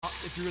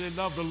If you really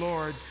love the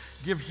Lord,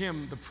 give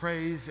him the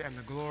praise and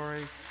the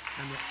glory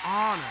and the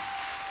honor.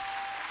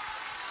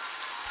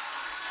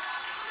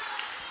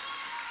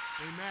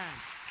 Amen.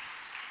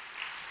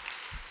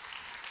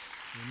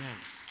 Amen.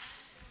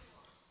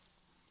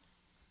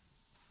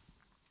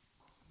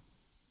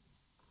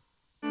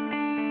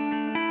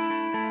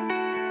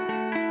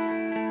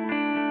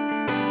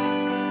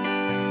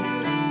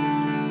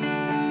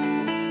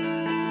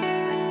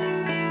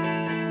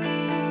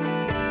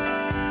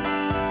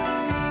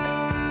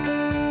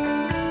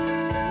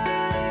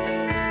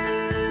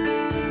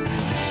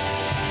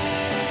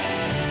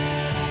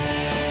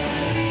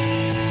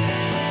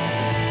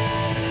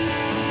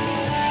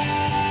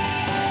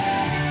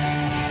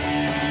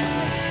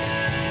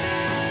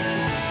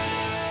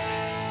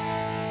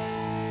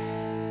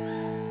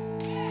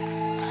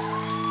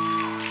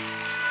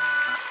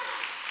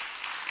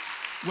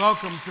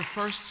 Welcome to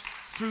First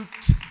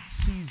Fruit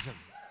Season.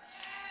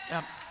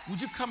 Would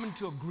you come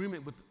into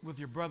agreement with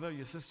your brother,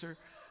 your sister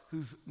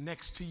who's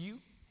next to you?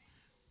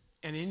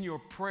 And in your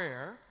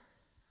prayer,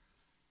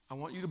 I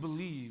want you to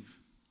believe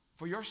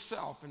for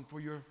yourself and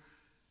for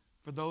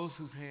those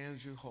whose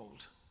hands you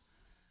hold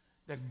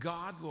that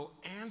God will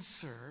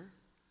answer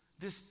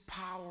this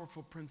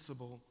powerful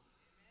principle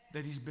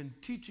that he's been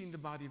teaching the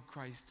body of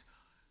Christ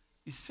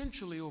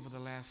essentially over the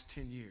last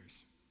 10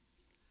 years.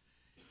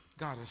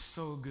 God is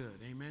so good.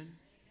 Amen.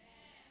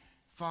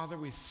 Father,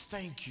 we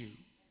thank you.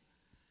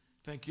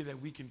 Thank you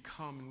that we can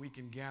come and we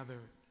can gather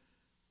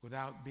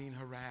without being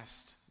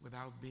harassed,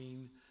 without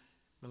being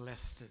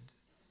molested.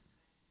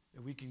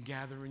 That we can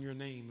gather in your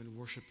name and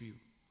worship you.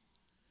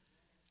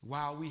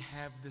 While we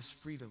have this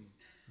freedom,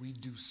 we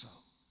do so.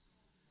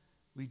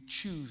 We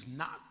choose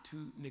not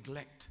to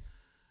neglect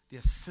the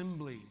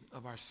assembly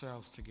of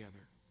ourselves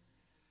together,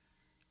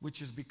 which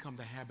has become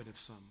the habit of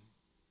some.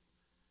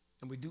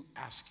 And we do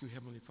ask you,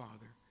 Heavenly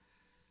Father,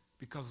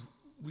 because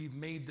we've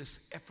made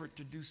this effort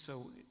to do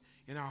so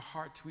in our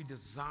hearts, we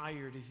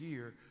desire to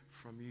hear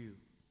from you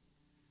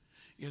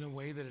in a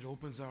way that it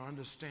opens our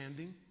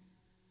understanding,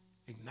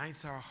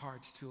 ignites our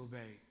hearts to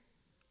obey,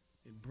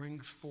 and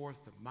brings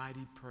forth the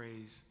mighty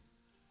praise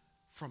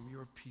from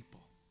your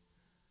people.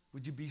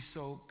 Would you be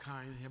so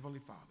kind, Heavenly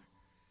Father,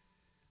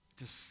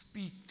 to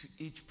speak to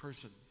each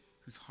person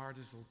whose heart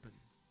is open?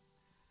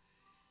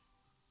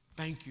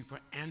 Thank you for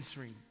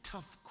answering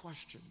tough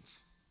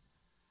questions.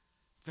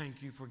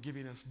 Thank you for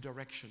giving us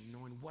direction,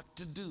 knowing what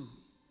to do.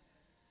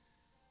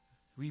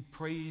 We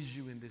praise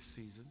you in this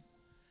season.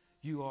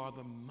 You are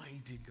the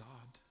mighty God.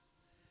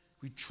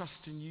 We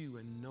trust in you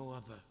and no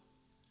other.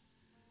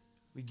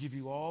 We give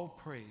you all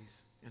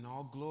praise and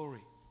all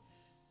glory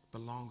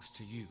belongs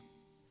to you.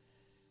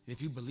 And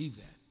if you believe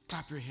that,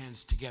 clap your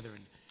hands together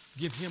and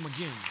give him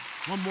again,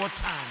 one more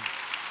time,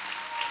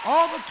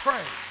 all the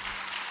praise.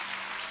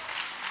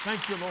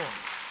 Thank you, Lord.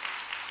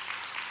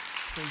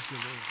 Thank you,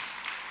 Lord.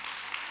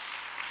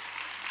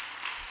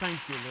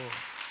 Thank you, Lord.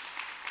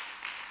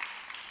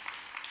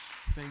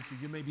 Thank you.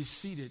 You may be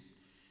seated.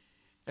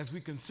 As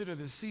we consider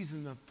the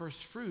season of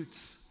first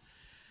fruits,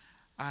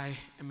 I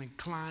am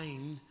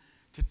inclined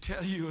to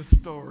tell you a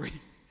story.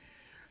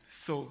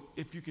 So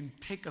if you can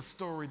take a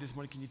story this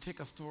morning, can you take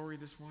a story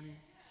this morning?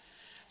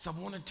 So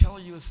I want to tell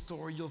you a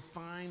story. You'll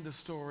find the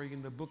story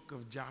in the book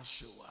of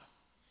Joshua.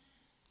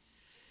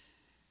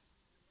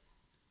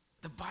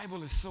 The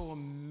Bible is so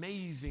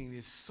amazing.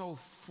 It's so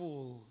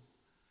full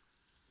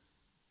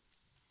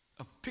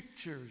of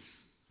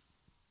pictures,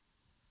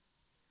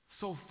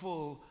 so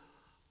full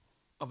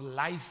of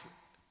life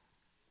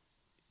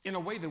in a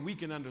way that we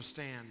can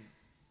understand,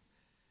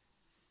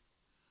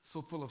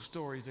 so full of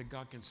stories that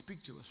God can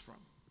speak to us from.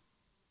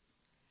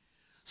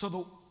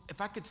 So if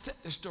I could set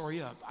the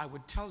story up, I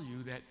would tell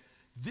you that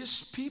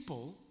this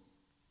people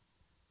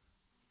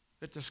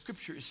that the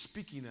scripture is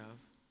speaking of,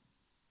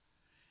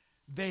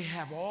 they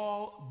have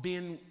all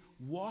been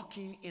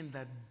walking in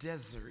the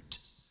desert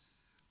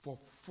for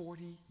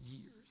 40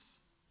 years.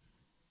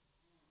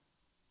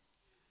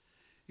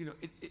 You know,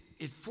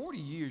 at 40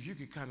 years, you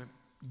could kind of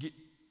get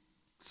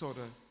sort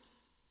of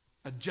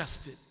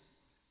adjusted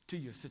to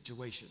your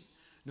situation,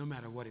 no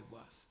matter what it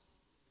was.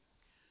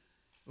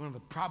 One of the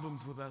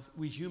problems with us,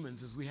 we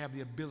humans, is we have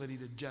the ability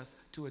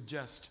to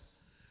adjust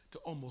to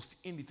almost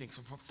anything.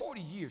 So for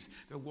 40 years,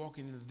 they're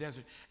walking in the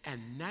desert. And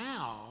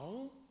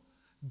now,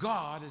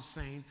 God is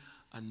saying,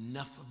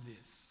 enough of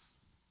this.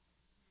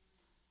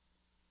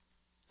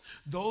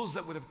 Those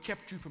that would have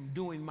kept you from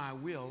doing my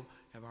will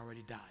have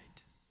already died.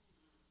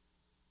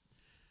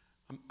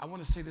 I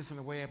want to say this in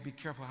a way, I'll be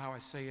careful how I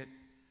say it,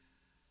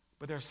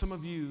 but there are some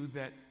of you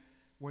that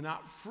were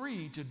not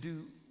free to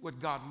do what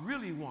God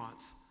really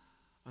wants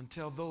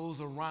until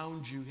those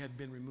around you had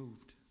been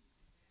removed.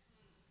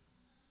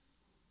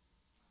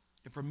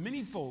 And for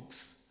many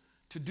folks,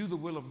 to do the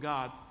will of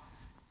God,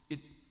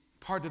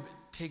 part of it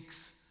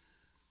takes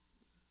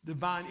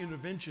divine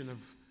intervention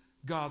of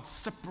God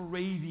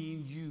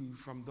separating you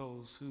from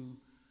those who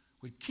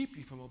would keep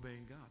you from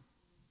obeying God.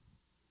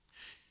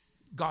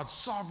 God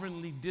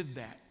sovereignly did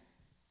that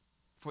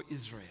for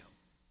Israel.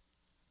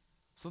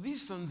 So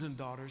these sons and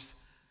daughters,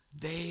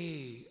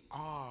 they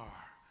are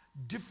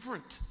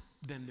different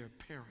than their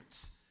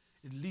parents,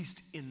 at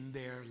least in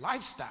their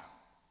lifestyle.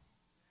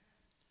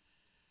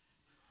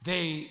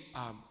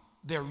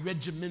 They're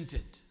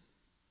regimented.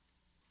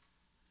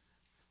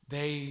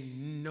 They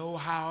know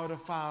how to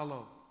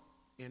follow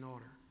in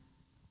order.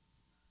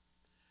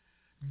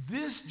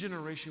 This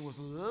generation was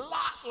a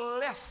lot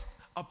less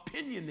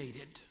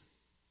opinionated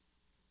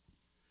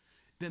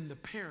than the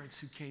parents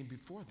who came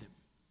before them.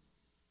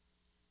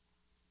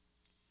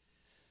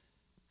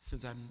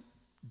 Since I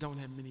don't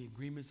have many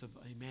agreements of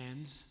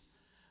amens,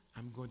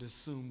 I'm going to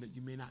assume that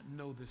you may not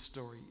know this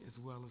story as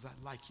well as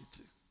I'd like you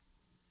to.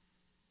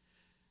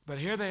 But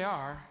here they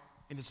are,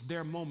 and it's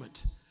their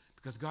moment,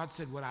 because God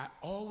said, what I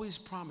always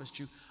promised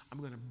you, I'm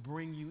going to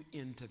bring you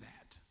into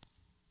that.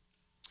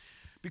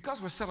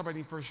 Because we're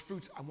celebrating first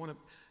fruits, I want to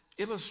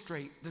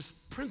illustrate this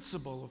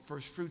principle of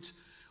first fruits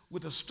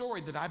with a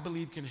story that I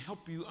believe can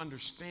help you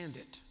understand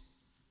it.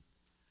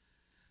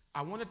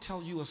 I want to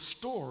tell you a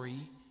story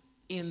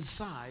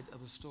inside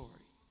of a story.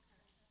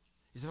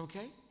 Is that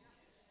okay?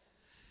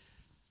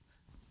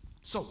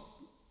 So,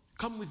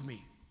 come with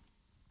me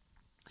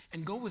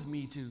and go with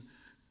me to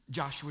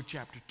Joshua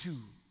chapter 2.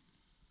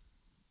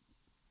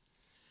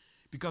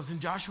 Because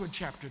in Joshua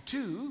chapter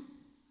 2,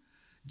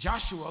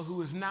 Joshua,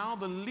 who is now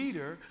the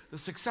leader, the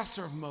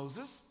successor of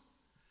Moses,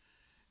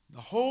 the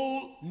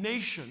whole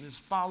nation is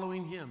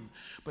following him.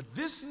 But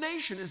this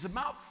nation is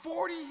about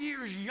 40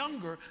 years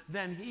younger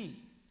than he.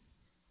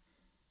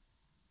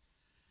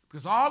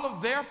 Because all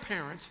of their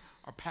parents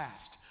are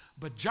passed.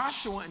 But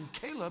Joshua and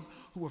Caleb,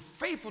 who were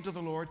faithful to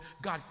the Lord,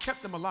 God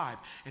kept them alive.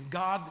 And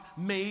God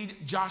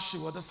made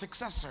Joshua the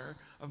successor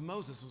of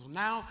Moses. So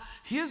now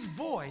his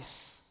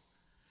voice,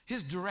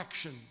 his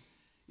direction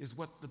is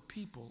what the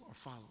people are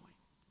following.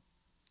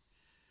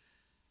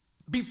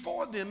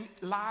 Before them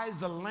lies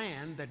the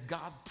land that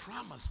God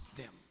promised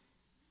them.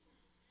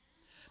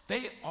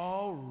 They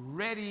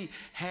already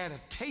had a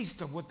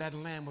taste of what that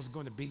land was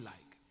going to be like.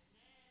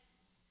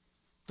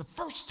 The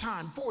first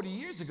time, 40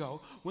 years ago,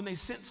 when they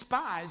sent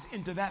spies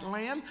into that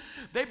land,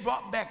 they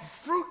brought back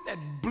fruit that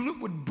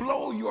would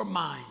blow your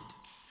mind.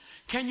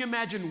 Can you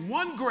imagine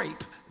one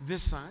grape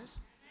this size?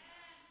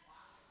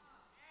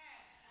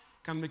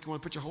 Kind of make you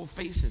want to put your whole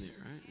face in it,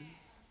 right?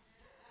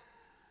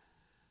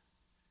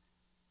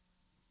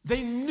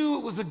 They knew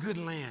it was a good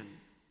land.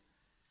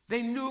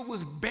 They knew it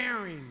was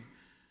bearing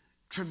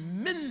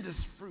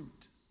tremendous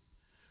fruit.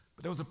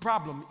 But there was a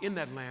problem in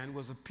that land,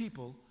 was a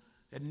people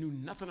that knew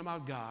nothing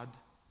about God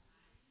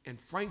and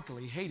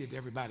frankly hated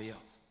everybody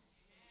else.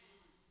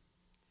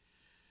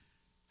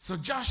 So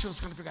Joshua's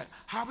trying to figure out,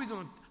 how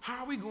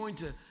are we going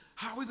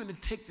to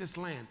take this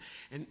land?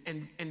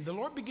 And the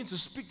Lord begins to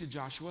speak to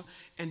Joshua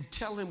and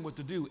tell him what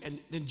to do. And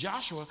then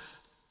Joshua,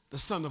 the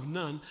son of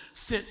Nun,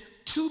 sent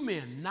 2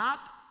 men,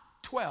 not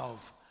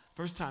 12.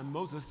 First time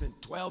Moses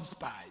sent 12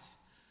 spies.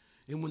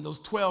 And when those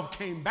 12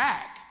 came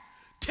back,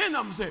 10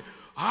 of them said,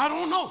 I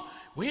don't know.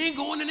 We ain't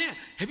going in there.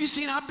 Have you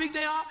seen how big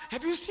they are?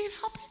 Have you seen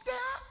how big they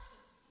are?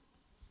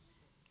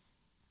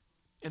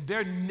 And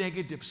their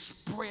negative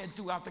spread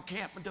throughout the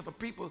camp until the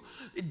people,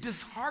 it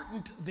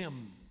disheartened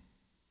them.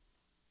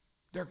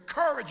 Their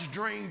courage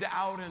drained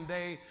out, and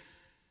they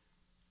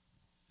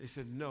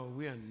said, no,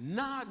 we are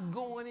not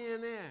going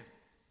in there.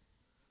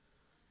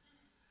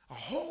 A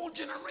whole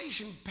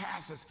generation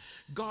passes.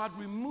 God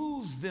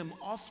removes them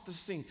off the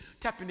scene.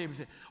 Tap your neighbor and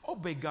say,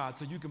 obey God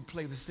so you can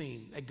play the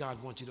scene that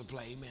God wants you to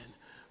play. Amen.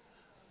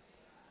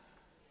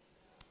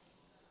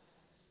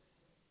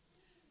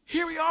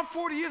 Here we are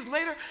 40 years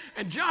later,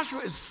 and Joshua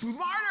is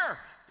smarter.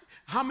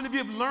 How many of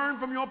you have learned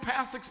from your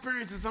past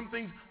experiences some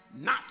things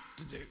not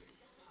to do?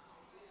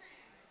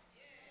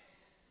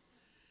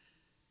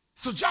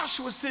 So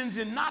Joshua sends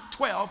in not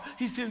 12,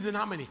 he sends in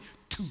how many?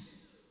 2.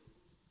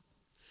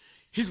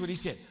 Here's what he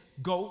said.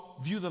 Go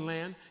view the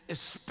land,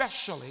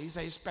 especially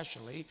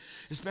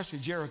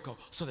Jericho.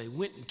 So they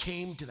went and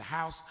came to the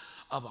house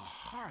of a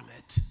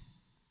harlot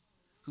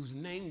whose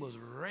name was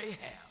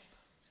Rahab.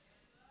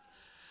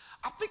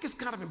 I think it's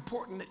kind of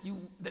important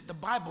that the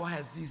Bible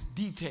has these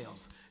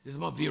details. There's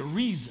going to be a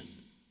reason.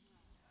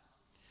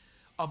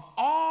 Of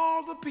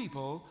all the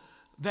people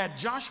that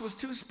Joshua's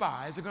 2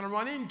 spies are going to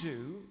run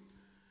into,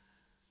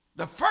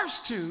 the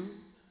first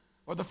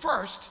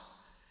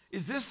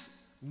is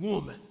this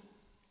woman.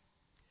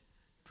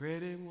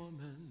 Pretty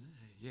woman,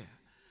 yeah,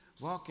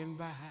 walking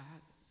by.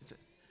 It's a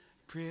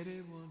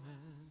pretty woman.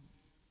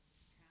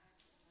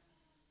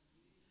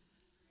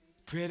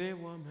 Pretty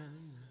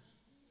woman.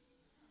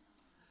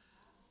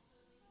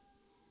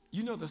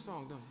 You know the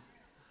song, don't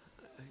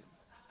you?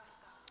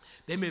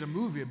 They made a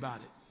movie about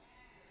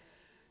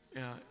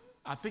it.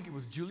 I think it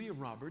was Julia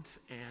Roberts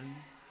and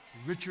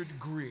Richard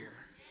Gere.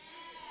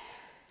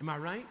 Am I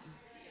right?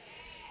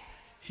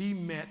 He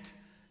met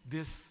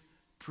this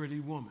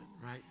pretty woman,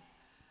 right?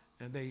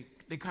 And they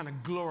kind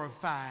of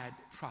glorified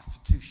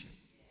prostitution.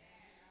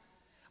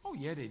 Oh,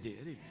 yeah, they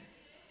did.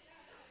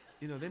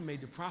 You know, they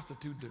made the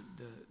prostitute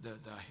the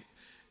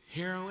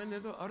heroine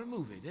of the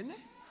movie, didn't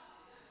they?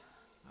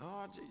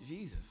 Oh,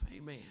 Jesus,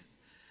 amen.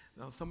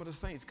 Now, some of the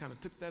saints kind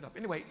of took that up.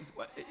 Anyway,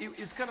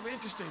 it's kind of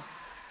interesting.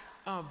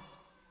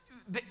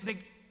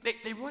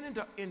 They run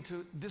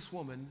into this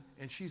woman,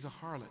 and she's a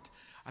harlot.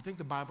 I think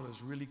the Bible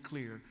is really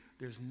clear.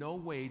 There's no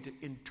way to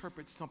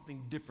interpret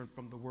something different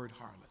from the word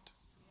harlot.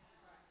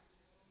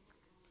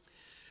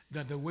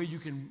 The way you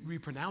can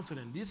repronounce it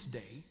in this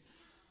day,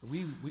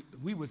 we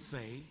would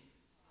say,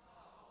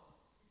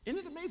 isn't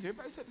it amazing?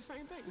 Everybody said the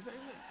same thing, the same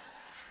thing.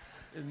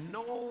 There's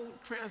no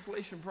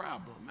translation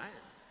problem, man.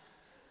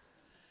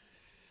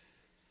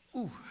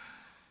 Ooh.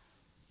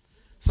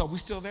 So we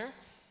still there?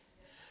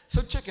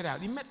 So check it out.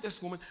 He met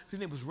this woman,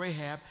 whose name was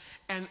Rahab,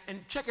 and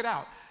check it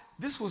out.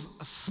 This was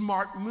a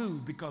smart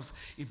move, because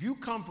if you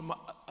come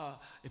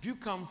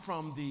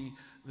from the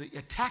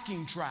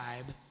attacking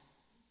tribe,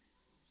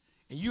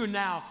 and you're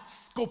now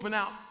scoping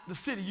out the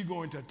city you're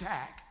going to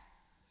attack,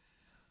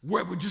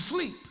 where would you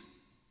sleep?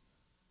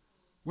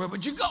 Where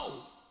would you go?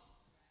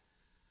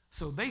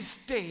 So they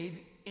stayed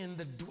in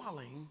the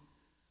dwelling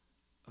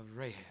of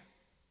Rahab.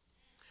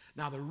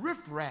 Now the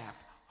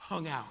riffraff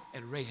hung out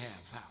at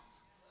Rahab's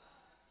house.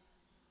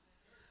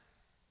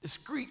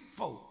 Discreet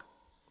folk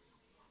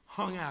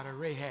hung out at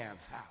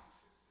Rahab's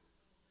house.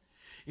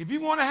 If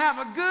you want to have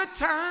a good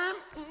time,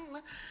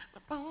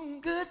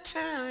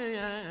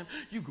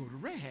 you go to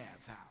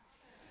Rahab's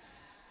house.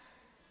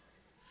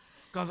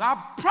 Because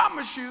I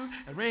promise you,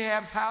 at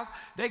Rahab's house,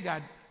 they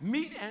got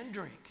meat and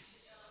drink.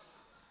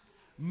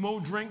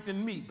 More drink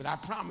than meat, but I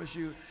promise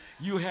you,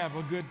 you have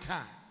a good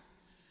time.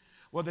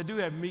 Well, they do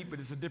have meat, but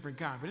it's a different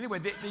kind. But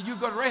anyway, you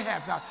go to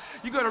Rahab's house.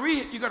 You go to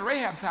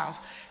Rahab's house,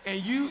 and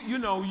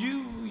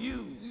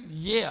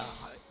yeah.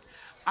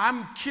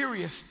 I'm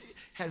curious,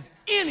 has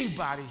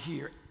anybody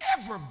here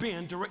ever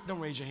been to, don't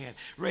raise your hand,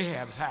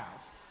 Rahab's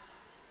house?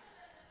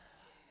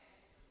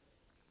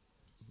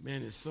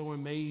 Man, it's so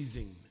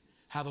amazing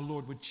how the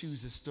Lord would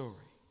choose his story.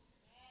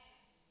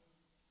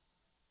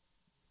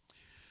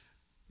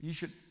 You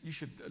should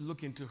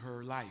look into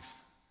her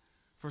life.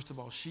 First of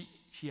all, she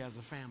has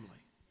a family.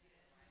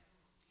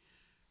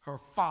 Her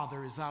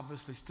father is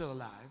obviously still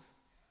alive.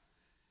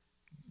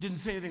 Didn't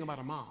say anything about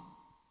her mom.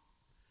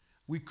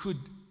 We could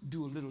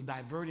do a little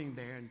diverting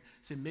there and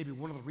say maybe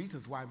one of the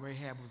reasons why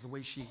Rahab was the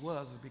way she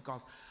was is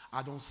because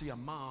I don't see a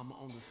mom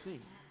on the scene.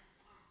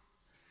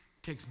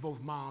 It takes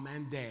both mom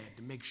and dad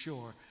to make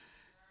sure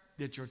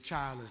that your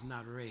child is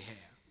not Rahab.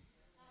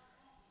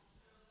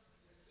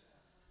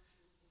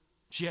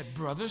 She had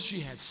brothers, she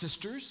had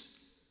sisters.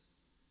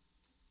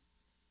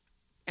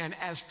 And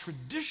as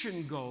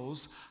tradition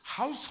goes,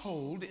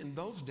 household in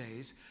those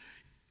days,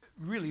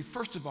 really,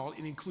 first of all,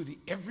 it included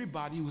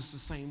everybody who was the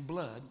same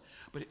blood,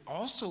 but it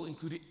also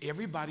included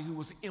everybody who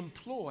was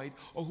employed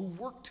or who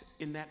worked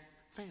in that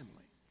family.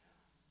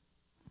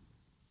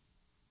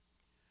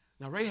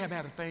 Now, Rahab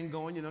had a thing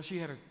going, she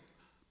had a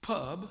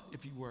pub,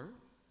 if you were,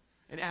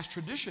 and as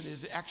tradition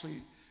is,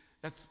 actually,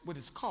 that's what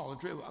it's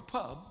called, a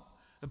pub.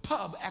 The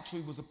pub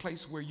actually was a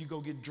place where you go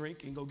get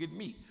drink and go get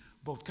meat,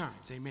 both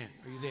kinds, amen.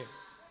 Are you there?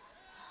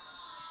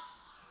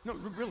 No,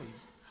 really,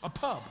 a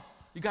pub.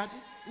 You got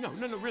it? No,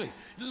 really.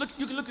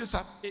 You can look this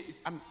up.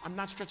 I'm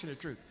not stretching the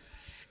truth.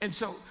 And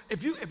so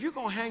if you're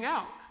going to hang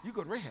out, you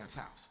go to Rahab's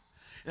house.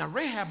 Now,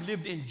 Rahab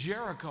lived in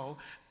Jericho.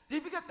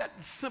 If you got that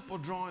simple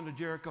drawing of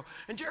Jericho,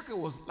 and Jericho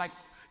was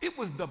it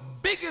was the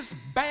biggest,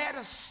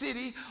 baddest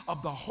city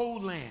of the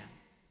whole land.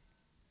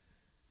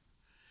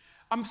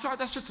 I'm sorry,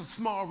 that's just a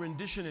small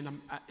rendition,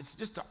 and it's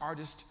just an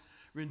artist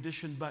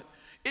rendition, but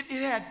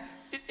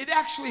it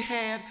actually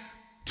had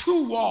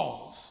two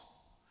walls.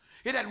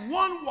 It had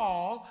one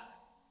wall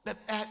that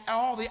had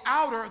all the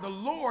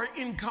lower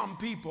income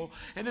people,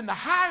 and then the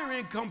higher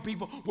income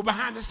people were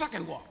behind the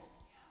second wall.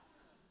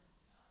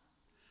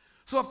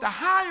 So if the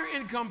higher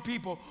income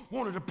people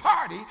wanted to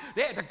party,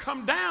 they had to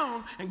come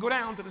down and go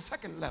down to the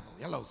second level.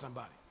 Hello,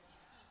 somebody.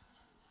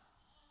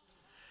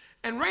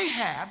 And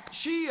Rahab,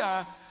 she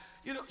had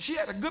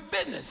a good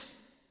business.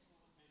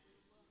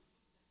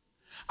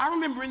 I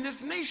remember in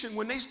this nation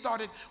when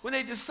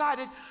they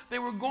decided they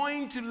were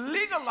going to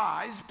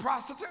legalize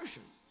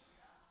prostitution.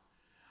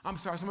 I'm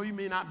sorry, some of you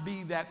may not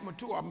be that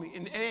mature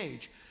in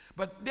age,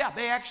 but yeah,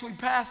 they actually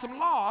passed some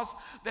laws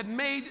that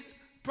made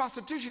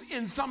prostitution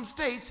in some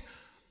states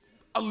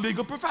a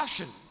legal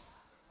profession.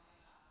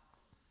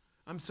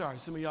 I'm sorry,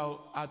 some of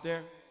y'all out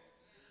there,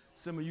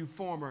 some of you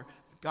former,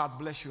 God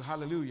bless you,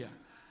 hallelujah.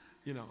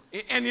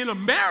 And in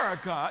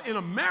America,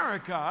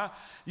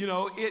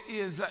 it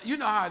is, you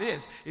know how it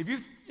is. If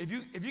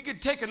you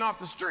get taken off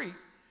the street,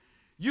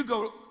 you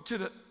go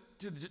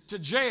to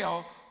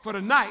jail for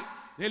the night.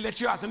 They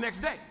let you out the next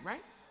day,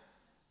 right?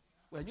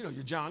 Well, your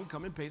John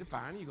come and pay the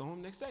fine, and you go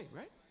home the next day,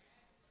 right?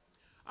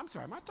 I'm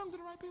sorry, am I talking to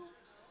the right people?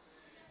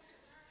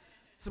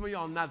 Some of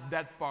y'all not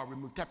that far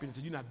removed. Tap in and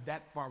say you're not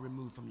that far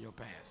removed from your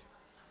past.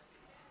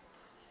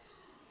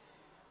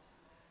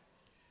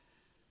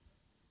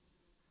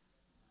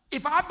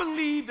 If I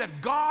believe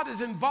that God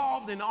is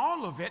involved in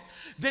all of it,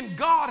 then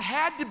God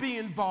had to be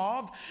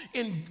involved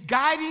in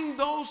guiding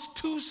those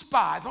two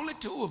spies, only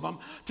two of them,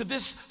 to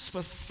this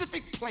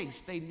specific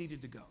place they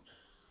needed to go.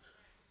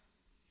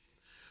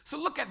 So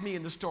look at me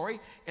in the story,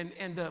 and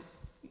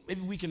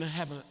maybe we can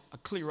have a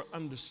clearer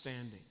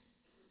understanding.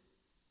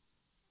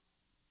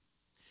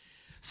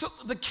 So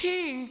the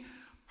king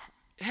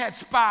had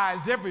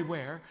spies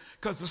everywhere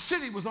because the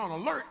city was on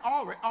alert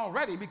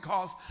already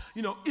because,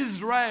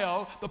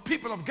 Israel, the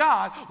people of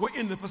God, were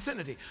in the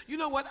vicinity. You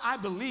know what? I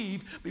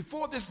believe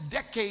before this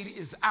decade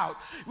is out,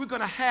 we're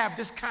going to have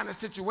this kind of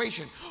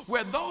situation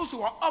where those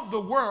who are of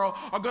the world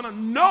are going to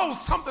know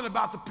something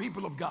about the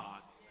people of God.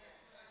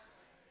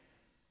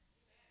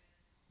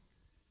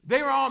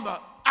 They were on the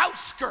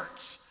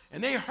outskirts,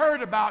 and they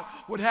heard about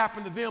what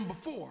happened to them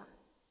before.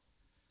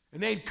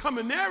 And they'd come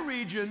in their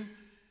region,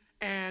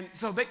 and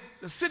so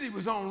the city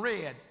was on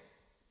red,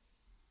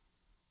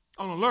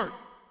 on alert.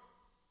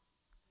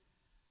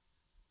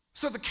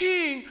 So the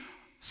king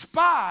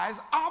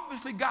spies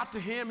obviously got to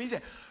him. He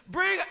said,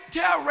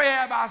 tell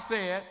Rahab I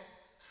said.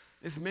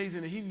 It's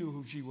amazing that he knew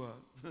who she was.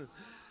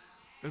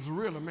 It's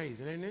real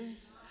amazing, isn't it?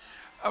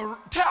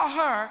 Tell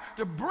her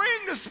to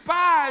bring the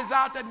spies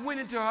out that went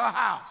into her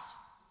house.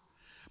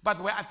 By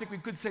the way, I think we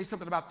could say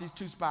something about these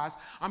two spies.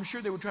 I'm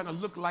sure they were trying to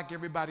look like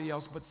everybody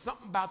else, but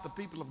something about the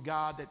people of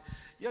God that,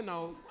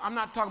 I'm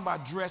not talking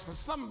about dress, but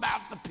something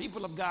about the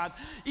people of God,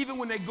 even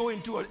when they go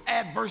into an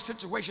adverse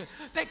situation,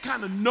 they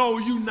kind of know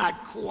you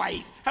not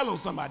quite. Hello,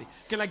 somebody.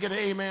 Can I get an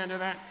amen to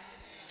that?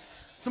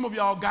 Some of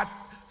y'all got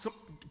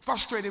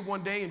frustrated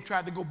one day and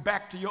tried to go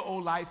back to your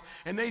old life,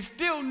 and they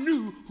still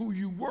knew who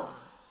you were.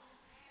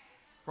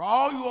 For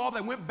all you all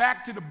that went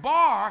back to the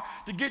bar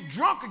to get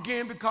drunk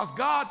again because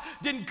God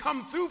didn't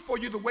come through for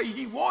you the way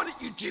he wanted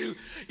you to,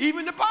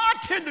 even the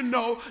bartender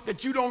know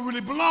that you don't really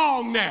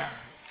belong there.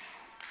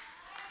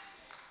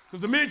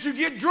 Because the minute you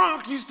get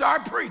drunk, you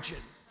start preaching.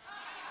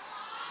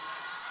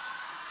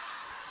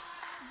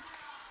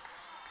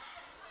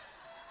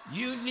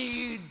 You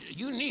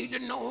need to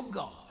know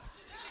God.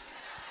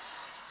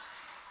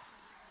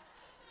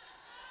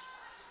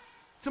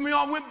 Some of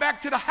y'all went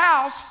back to the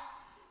house.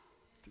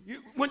 You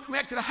went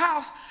back to the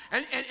house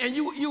and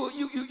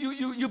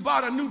you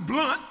bought a new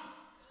blunt.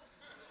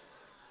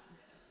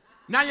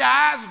 Now your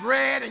eyes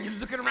red and you're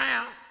looking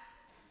around,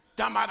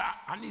 talking about,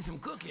 I need some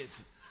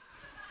cookies.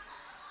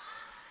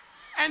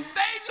 And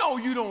they know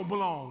you don't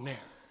belong there.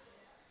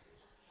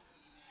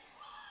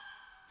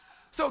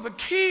 So the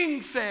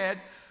king said,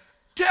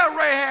 tell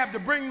Rahab to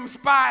bring them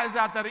spies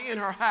out that are in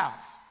her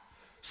house.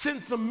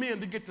 Send some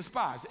men to get the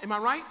spies. Am I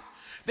right?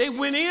 They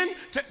went in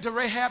to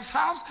Rahab's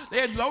house.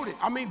 They had loaded.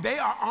 They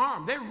are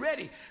armed. They're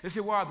ready. They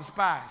said, where are the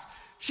spies?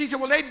 She said,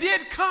 well, they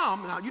did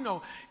come. Now,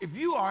 if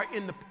you are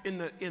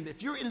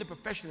if you're in the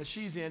profession that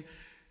she's in,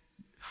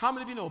 how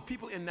many of you know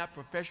people in that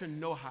profession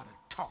know how to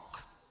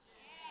talk?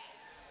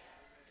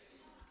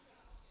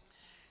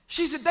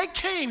 She said, they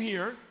came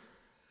here,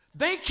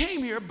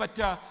 but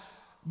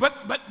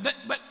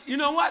you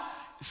know what?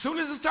 As soon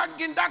as it started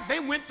getting dark, they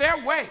went their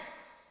way.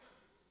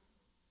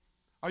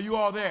 Are you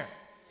all there?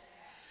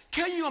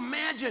 Can you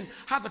imagine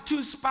how the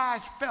two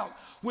spies felt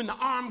when the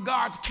armed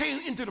guards came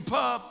into the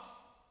pub?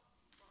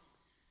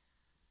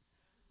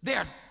 They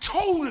are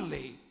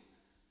totally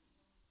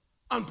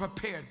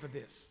unprepared for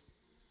this.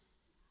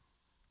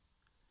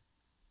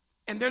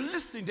 And they're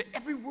listening to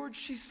every word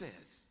she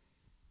says.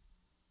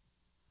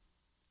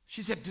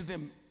 She said to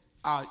them,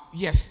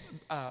 yes,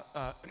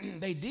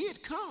 they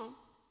did come.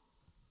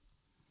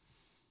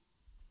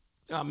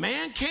 A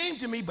man came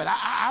to me, but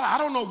I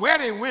don't know where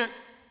they went.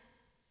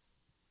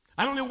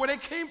 I don't know where they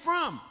came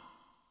from.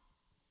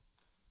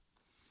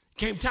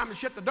 Came time to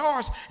shut the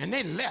doors, and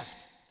they left.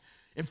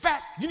 In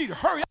fact, you need to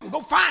hurry up and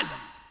go find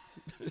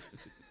them.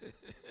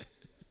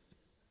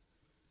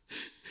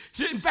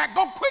 She said, in fact,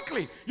 go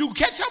quickly. You'll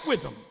catch up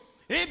with them.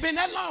 It ain't been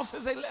that long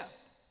since they left.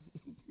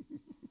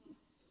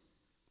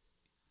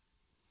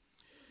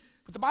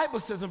 But the Bible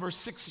says in verse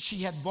 6, she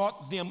had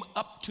brought them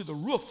up to the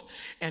roof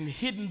and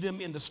hidden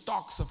them in the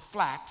stalks of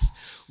flax,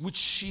 which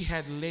she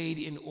had laid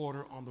in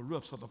order on the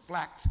roof. So the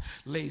flax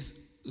lays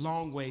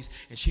long ways,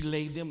 and she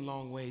laid them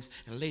long ways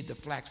and laid the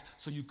flax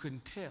so you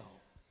couldn't tell.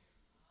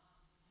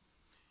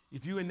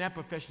 If you're in that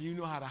profession, you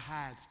know how to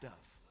hide stuff.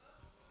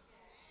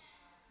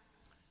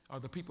 Are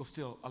the people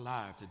still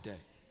alive today?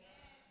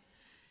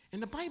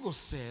 And the Bible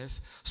says,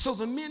 so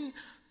the men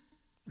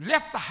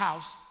left the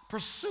house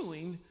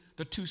pursuing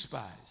the two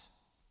spies.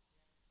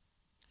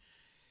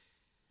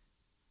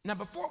 Now,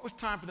 before it was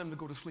time for them to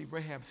go to sleep,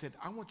 Rahab said,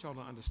 I want y'all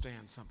to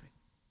understand something.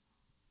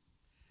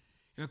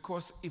 And of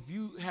course, if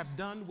you have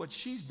done what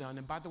she's done,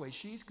 and by the way,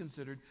 she's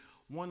considered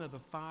one of the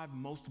 5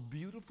 most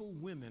beautiful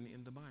women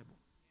in the Bible.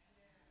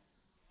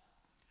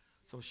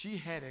 So she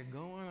had it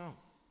going on.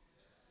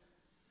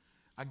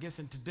 I guess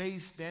in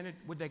today's standard,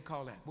 what would they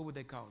call that? What would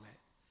they call that?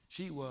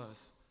 She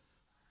was,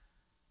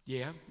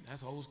 yeah,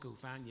 that's old school,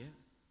 fine, yeah.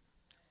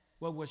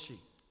 What was she?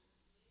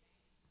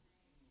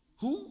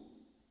 Who?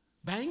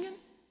 Banging?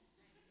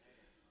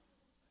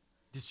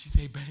 Did she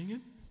say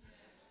banging?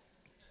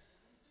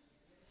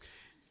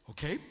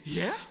 Okay,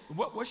 yeah.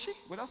 What was she?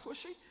 What else was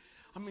she?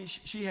 I mean,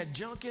 she had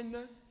junk in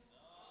the...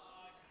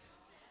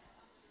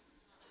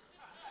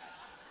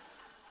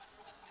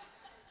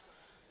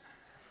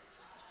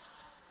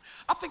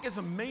 I think it's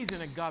amazing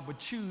that God would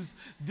choose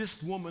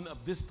this woman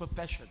of this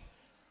profession.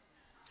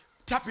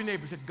 Tap your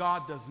neighbor and say,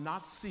 God does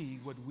not see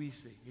what we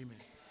see. Amen.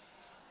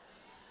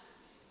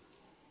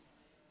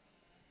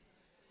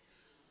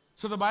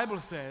 So the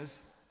Bible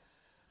says,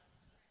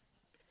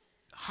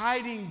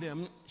 hiding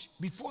them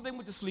before they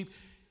went to sleep,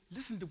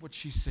 listen to what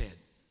she said.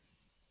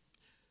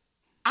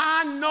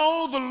 I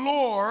know the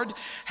Lord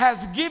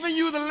has given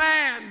you the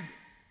land,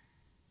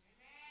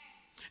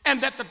 and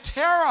that the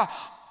terror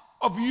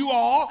of you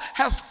all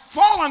has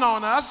fallen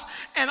on us,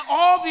 and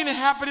all the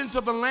inhabitants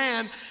of the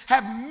land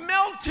have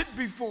melted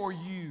before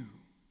you.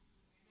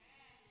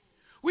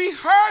 We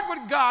heard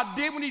what God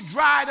did when he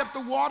dried up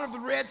the water of the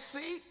Red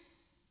Sea,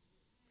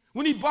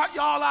 when he brought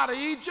y'all out of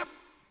Egypt.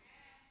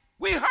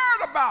 We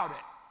heard about it.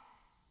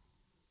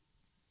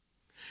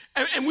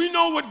 And we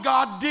know what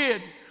God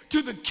did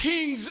to the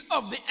kings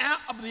of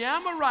the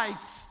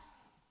Amorites,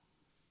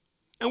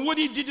 and what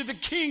he did to the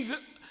kings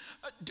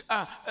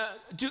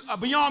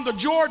beyond the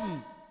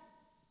Jordan,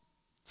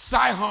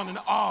 Sihon and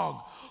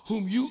Og,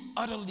 whom you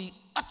utterly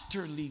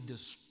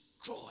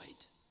destroyed.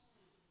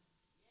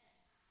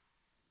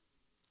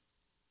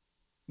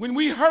 When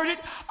we heard it,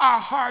 our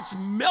hearts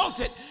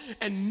melted,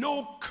 and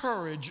no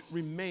courage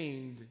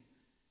remained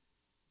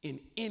in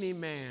any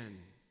man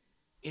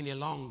any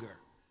longer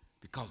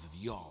because of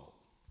y'all.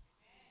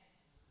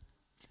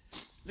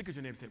 Look at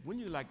your neighbor and say,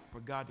 wouldn't you like for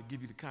God to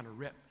give you the kind of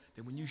rep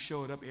that when you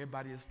showed up,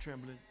 everybody is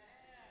trembling?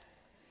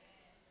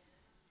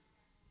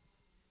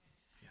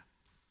 Yeah.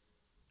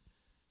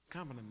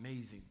 Kind of an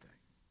amazing thing.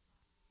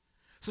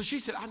 So she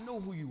said, I know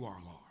who you are,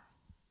 Lord.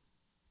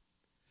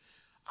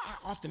 I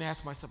often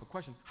ask myself a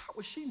question, how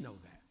would she know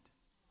that?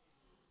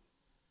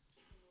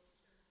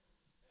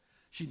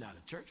 She's not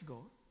a church goer.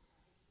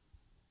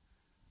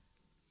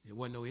 There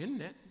wasn't no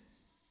internet.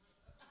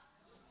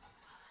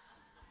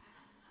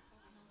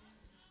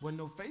 Wasn't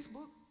no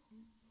Facebook.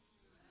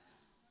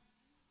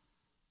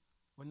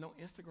 Wasn't no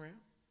Instagram.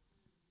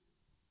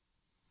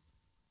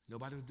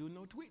 Nobody was doing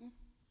no tweeting.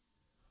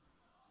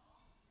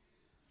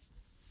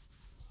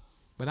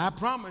 But I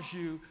promise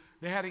you,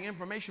 they had an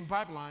information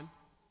pipeline.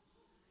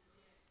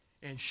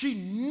 And she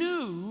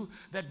knew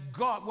that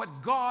what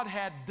God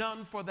had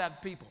done for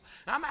that people.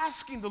 And I'm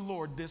asking the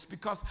Lord this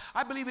because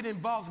I believe it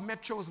involves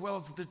Metro as well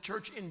as the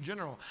church in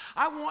general.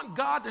 I want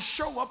God to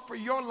show up for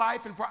your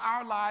life and for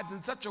our lives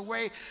in such a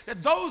way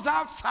that those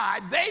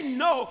outside, they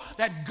know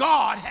that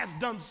God has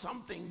done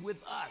something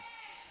with us.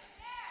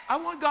 I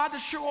want God to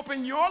show up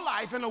in your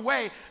life in a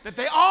way that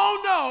they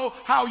all know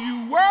how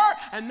you were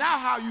and now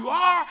how you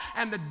are,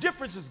 and the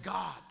difference is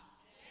God.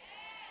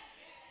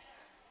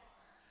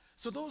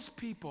 So those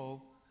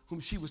people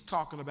whom she was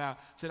talking about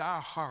said,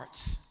 our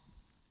hearts,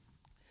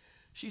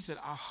 she said,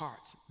 our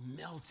hearts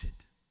melted.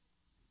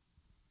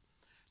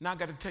 Now I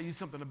got to tell you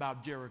something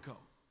about Jericho.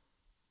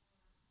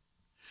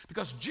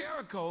 Because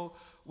Jericho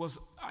was,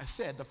 I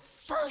said, the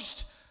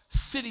first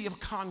city of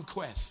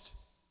conquest.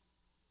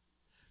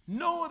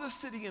 No other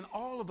city in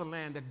all of the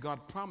land that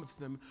God promised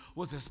them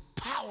was as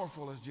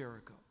powerful as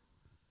Jericho,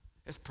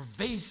 as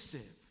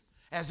pervasive,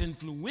 as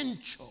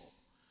influential,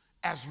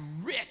 as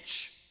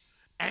rich,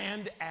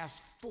 and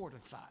as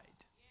fortified.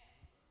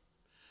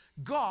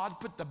 God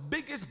put the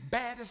biggest,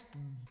 baddest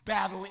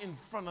battle in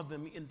front of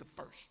them at the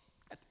first.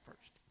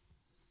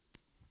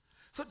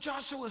 So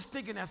Joshua is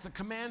thinking, as the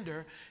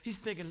commander, he's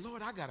thinking,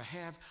 Lord, I gotta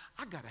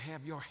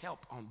have your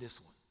help on this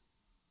one.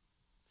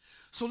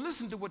 So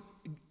listen to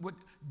what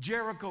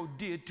Jericho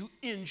did to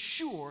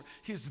ensure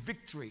his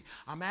victory.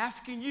 I'm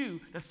asking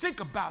you to think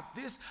about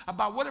this,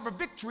 about whatever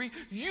victory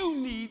you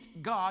need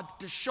God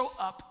to show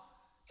up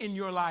in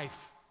your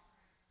life.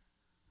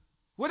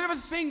 Whatever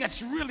thing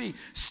that's really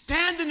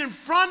standing in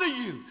front of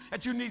you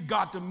that you need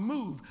God to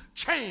move,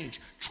 change,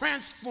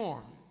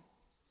 transform.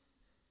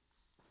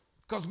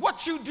 Because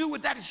what you do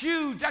with that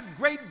huge, that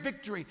great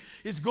victory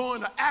is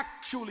going to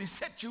actually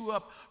set you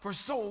up for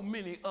so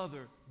many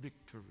other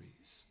victories.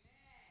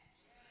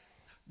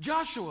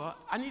 Joshua,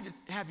 I need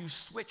to have you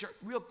switch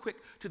real quick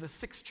to the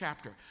 6th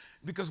chapter,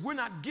 because we're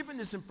not given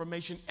this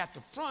information at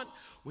the front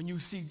when you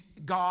see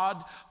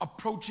God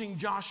approaching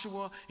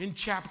Joshua in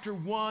chapter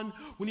 1,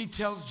 when he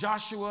tells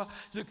Joshua,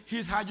 look,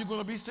 here's how you're going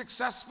to be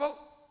successful.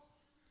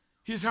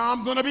 Here's how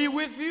I'm going to be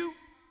with you.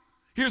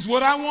 Here's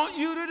what I want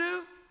you to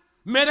do.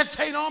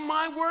 Meditate on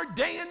my word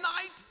day and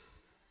night.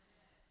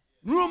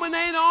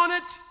 Ruminate on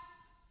it.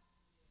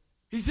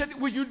 He said,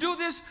 when you do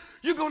this,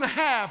 you're going to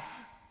have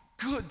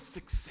good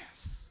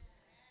success.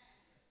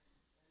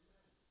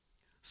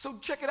 So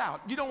check it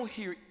out. You don't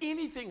hear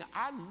anything.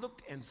 I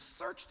looked and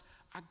searched.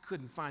 I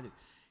couldn't find it.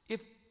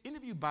 If any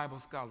of you Bible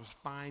scholars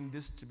find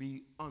this to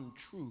be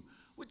untrue,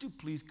 would you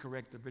please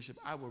correct the bishop?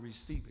 I will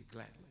receive it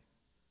gladly.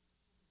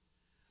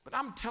 But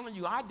I'm telling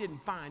you, I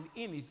didn't find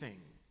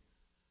anything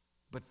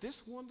but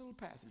this one little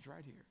passage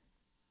right here.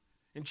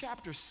 In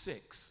chapter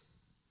 6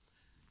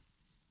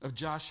 of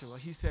Joshua,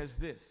 he says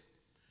this.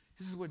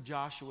 This is what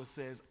Joshua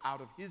says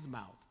out of his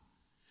mouth.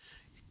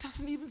 It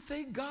doesn't even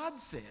say God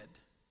said.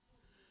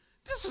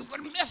 This is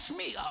what messed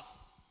me up.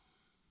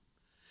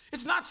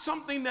 It's not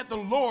something that the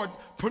Lord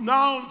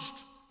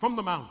pronounced from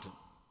the mountain,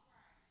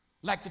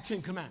 like the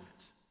Ten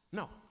Commandments.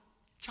 No,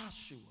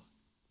 Joshua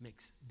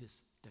makes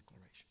this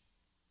declaration.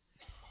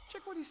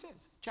 Check what he says,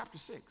 chapter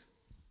 6,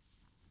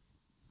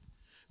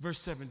 verse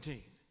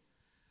 17.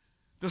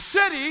 The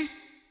city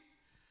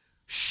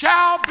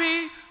shall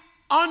be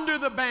under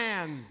the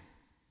ban,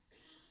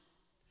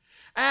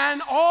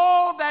 and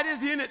all that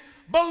is in it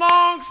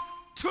belongs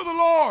to the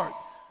Lord.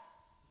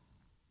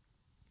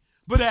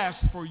 But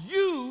as for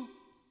you,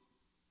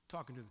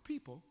 talking to the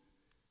people,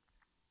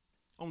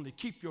 only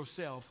keep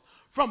yourselves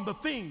from the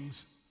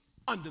things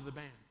under the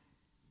ban,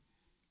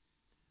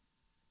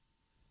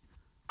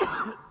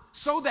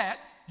 so that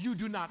you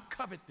do not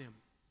covet them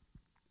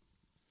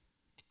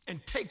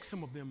and take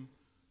some of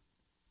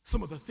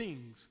the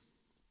things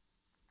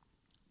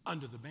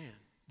under the ban.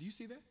 Do you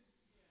see that?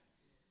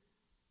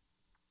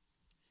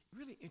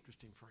 Really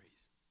interesting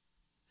phrase.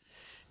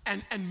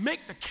 And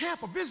make the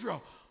camp of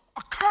Israel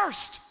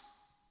accursed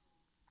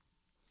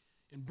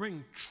and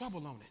bring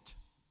trouble on it.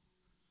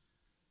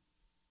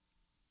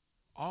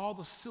 All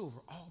the silver,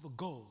 all the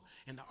gold,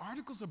 and the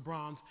articles of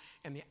bronze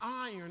and the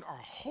iron are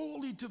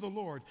holy to the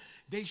Lord.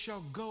 They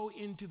shall go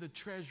into the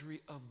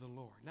treasury of the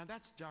Lord. Now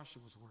that's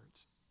Joshua's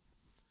words.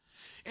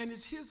 And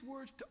it's his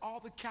words to all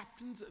the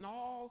captains and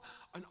all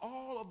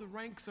of the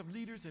ranks of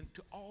leaders and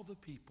to all the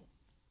people.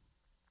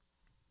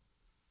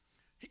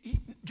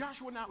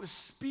 Joshua now is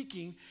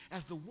speaking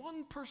as the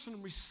one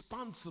person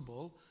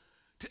responsible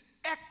to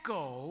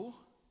echo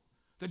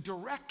the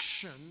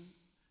direction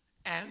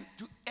and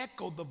to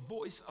echo the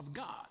voice of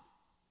God.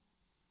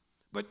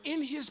 But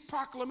in his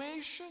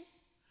proclamation,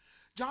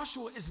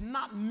 Joshua is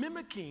not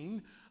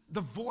mimicking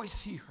the voice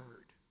he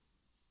heard.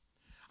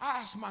 I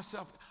asked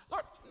myself,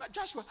 Lord,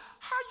 Joshua,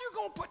 how are you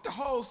going to put the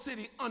whole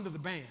city under the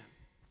ban?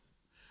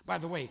 By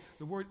the way,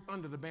 the word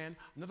under the ban,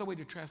 another way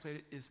to translate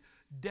it is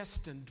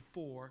destined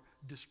for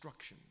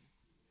destruction.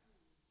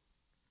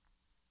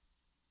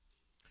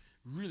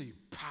 Really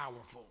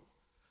powerful.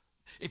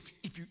 If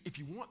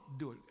you want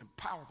to do a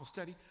powerful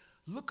study,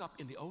 look up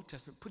in the Old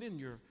Testament, put in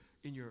your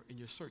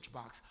search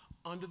box,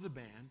 under the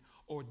ban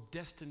or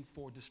destined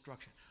for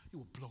destruction. It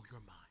will blow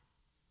your mind.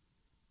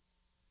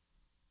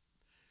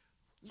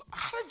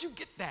 How did you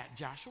get that,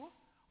 Joshua?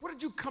 Where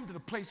did you come to the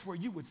place where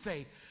you would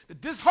say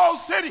that this whole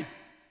city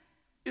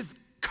is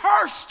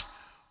cursed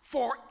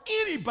for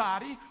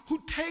anybody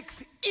who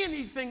takes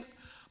anything?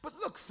 But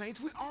look, saints,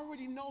 we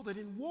already know that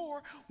in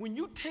war, when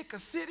you take a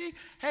city,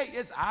 hey,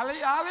 it's Ali,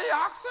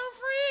 oxen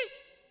free.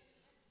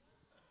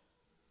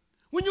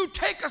 When you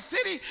take a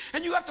city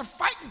and you have to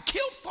fight and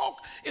kill folk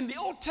in the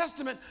Old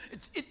Testament,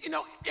 it's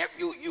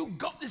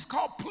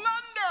called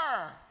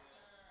plunder.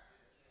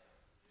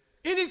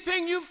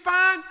 Anything you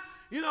find,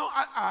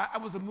 I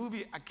was a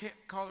movie, I can't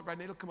call it right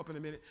now, it'll come up in a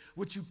minute.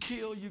 What you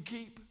kill, you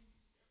keep.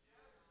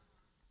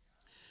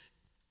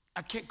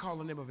 I can't call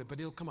the name of it, but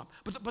it'll come up.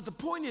 But the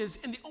point is,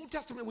 in the Old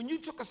Testament, when you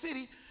took a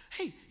city,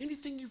 hey,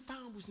 anything you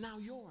found was now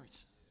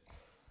yours.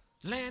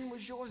 Land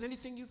was yours,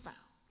 anything you found.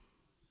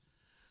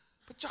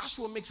 But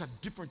Joshua makes a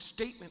different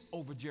statement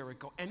over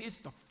Jericho, and it's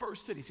the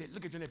first city. He said,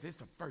 look at your neighbor, it's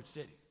the first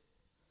city.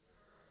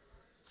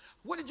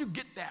 Where did you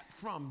get that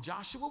from,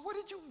 Joshua? Where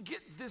did you get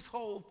this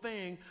whole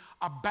thing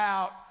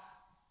about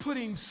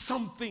putting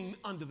something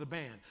under the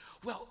ban?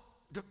 Well,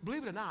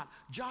 believe it or not,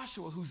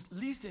 Joshua, who's at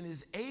least in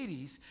his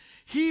 80s,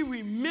 he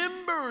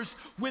remembers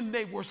when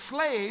they were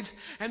slaves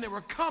and they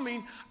were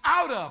coming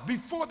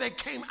before they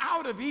came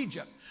out of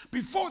Egypt.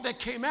 Before they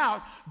came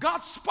out, God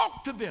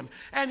spoke to them.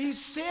 And he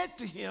said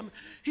to him,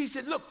 he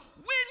said, look,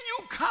 when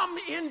you come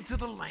into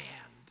the land,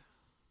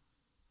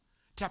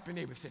 tap your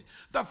neighbor, say,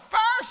 the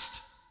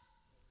first,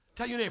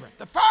 tell your neighbor,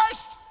 the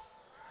first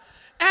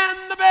and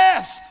the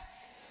best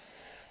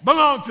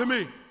belong to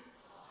me.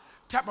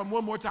 Tap them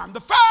one more time.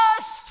 The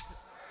first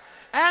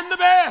and the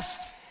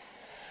best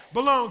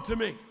belong to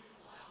me.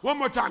 One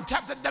more time.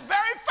 Tap the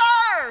very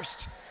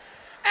first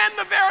and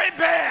the very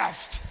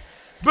best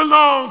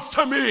belongs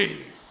to me.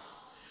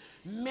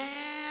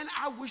 Man,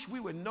 I wish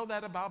we would know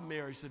that about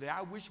marriage today.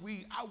 I wish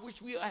we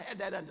had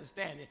that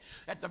understanding.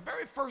 That the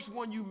very first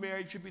one you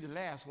married should be the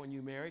last one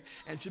you marry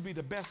and should be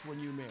the best one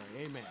you marry.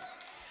 Amen.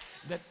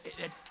 That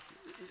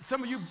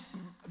some of you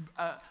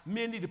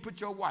men need to put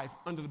your wife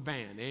under the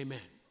ban. Amen.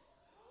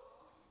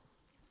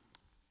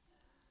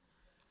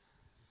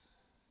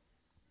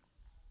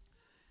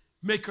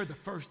 Make her the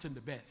first and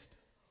the best.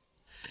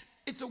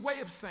 It's a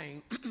way of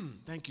saying,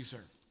 thank you, sir.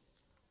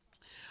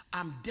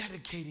 I'm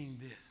dedicating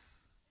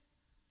this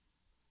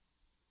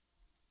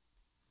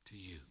to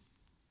you.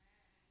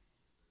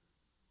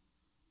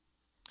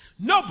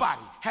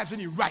 Nobody has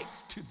any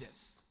rights to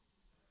this.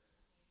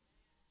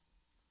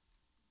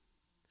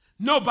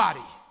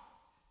 Nobody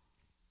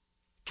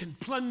can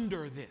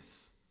plunder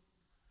this.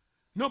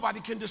 Nobody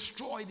can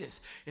destroy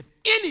this. If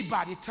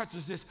anybody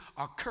touches this,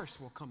 a curse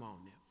will come on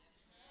them.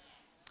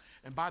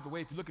 And by the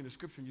way, if you look in the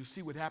scripture and you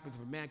see what happens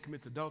if a man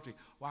commits adultery,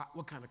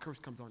 what kind of curse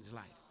comes on his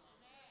life?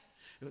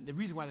 The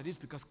reason why that is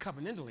because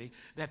covenantally,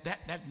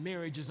 that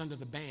marriage is under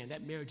the ban.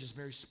 That marriage is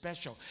very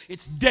special.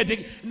 It's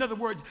dedicated. In other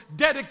words,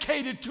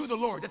 dedicated to the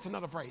Lord. That's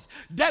another phrase.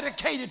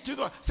 Dedicated to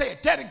the Lord. Say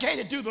it.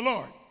 Dedicated to the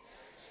Lord.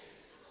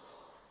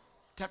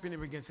 Tap your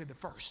neighbor again. Say the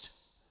first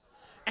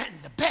and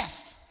the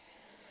best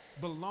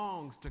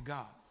belongs to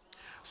God.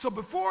 So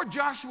before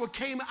Joshua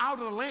came out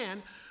of the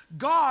land,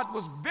 God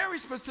was very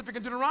specific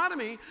in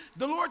Deuteronomy.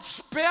 The Lord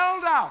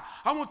spelled out,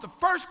 I want the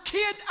first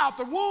kid out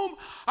the womb.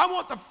 I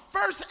want the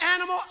first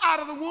animal out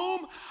of the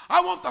womb.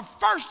 I want the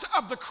first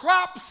of the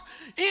crops.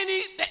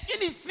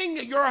 Anything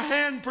that your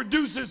hand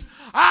produces,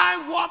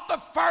 I want the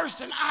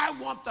first and I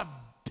want the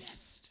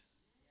best.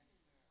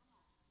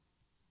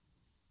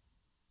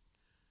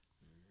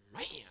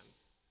 Man,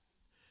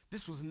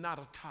 this was not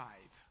a tithe.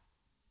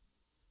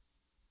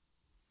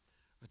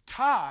 A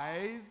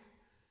tithe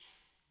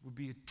would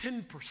be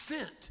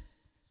 10%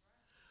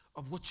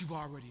 of what you've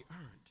already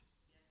earned.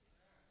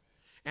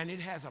 And it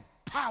has a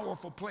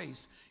powerful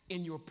place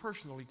in your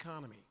personal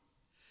economy.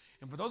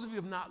 And for those of you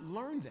who have not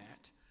learned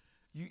that,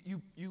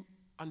 you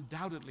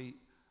undoubtedly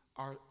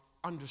are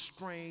under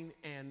strain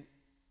and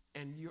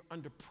you're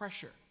under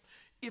pressure.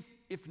 If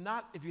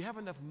you have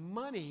enough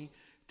money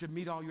to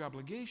meet all your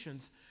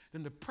obligations,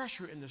 then the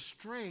pressure and the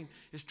strain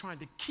is trying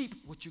to keep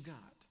what you got.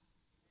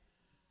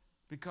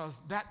 Because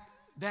that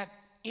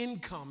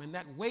income and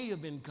that way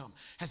of income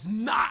has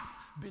not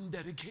been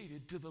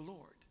dedicated to the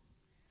Lord.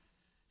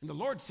 And the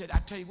Lord said, I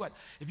tell you what,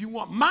 if you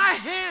want my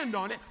hand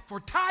on it for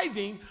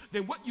tithing,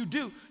 then what you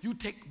do, you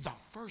take the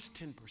first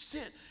 10%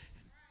 and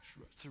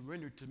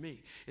surrender to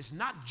me. It's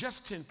not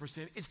just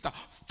 10%, it's the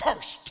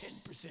first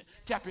 10%.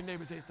 Tap your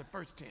neighbor and say, it's the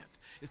first tenth.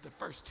 It's the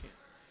first tenth.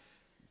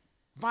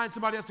 Find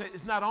somebody else and say,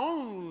 it's not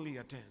only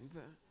a tenth.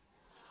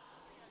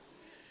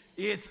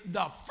 It's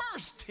the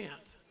first tenth.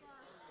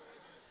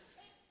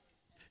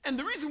 And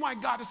the reason why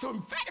God is so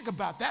emphatic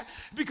about that,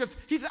 because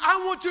he said,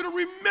 I want you to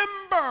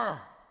remember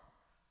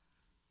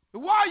that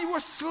while you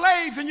were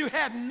slaves and you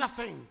had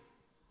nothing,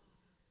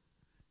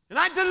 and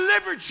I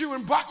delivered you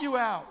and brought you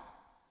out,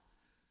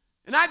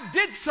 and I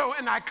did so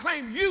and I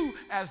claim you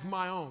as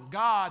my own.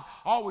 God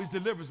always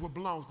delivers what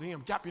belongs to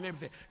him. Tap your neighbor and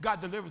say,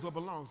 God delivers what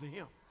belongs to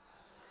him.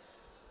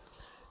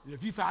 And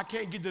if you say, I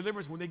can't get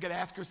deliverance, when they get to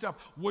ask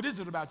yourself, what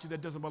is it about you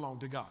that doesn't belong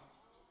to God?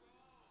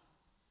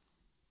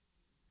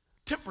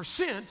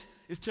 10%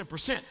 is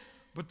 10%.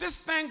 But this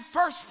thing,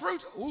 first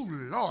fruits, oh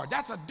Lord,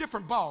 that's a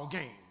different ball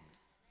game.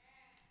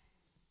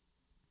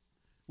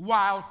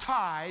 While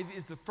tithe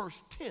is the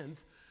first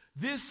tenth,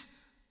 this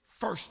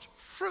first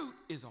fruit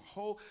is a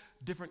whole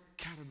different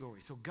category.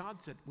 So God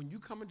said, when you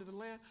come into the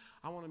land,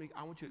 I want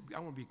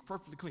to be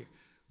perfectly clear.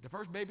 The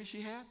first baby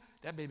she had,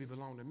 that baby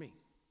belonged to me.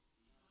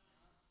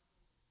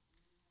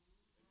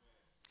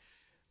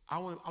 I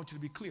want you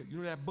to be clear. You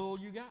know that bull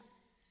you got?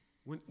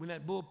 When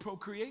that bull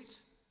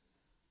procreates,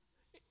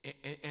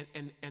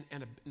 and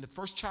the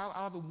first child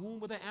out of the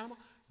womb of the animal,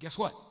 guess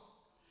what?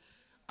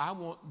 I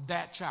want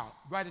that child.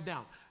 Write it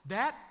down.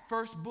 That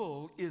first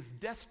bull is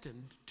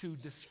destined to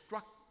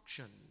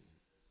destruction.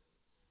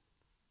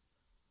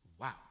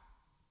 Wow.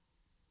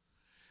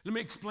 Let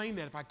me explain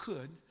that if I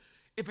could.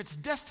 If it's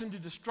destined to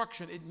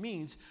destruction, it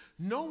means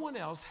no one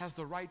else has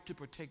the right to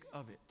partake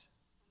of it.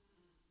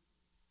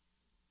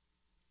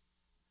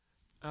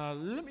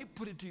 Let me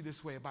put it to you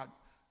this way about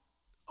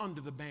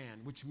under the ban,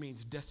 which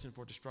means destined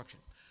for destruction.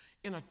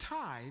 In a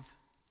tithe,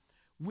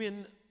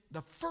 when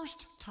the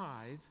first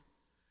tithe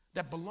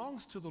that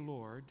belongs to the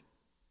Lord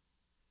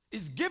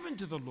is given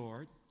to the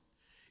Lord,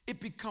 it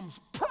becomes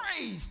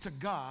praise to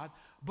God,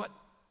 but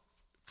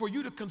for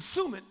you to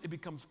consume it, it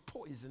becomes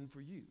poison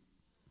for you.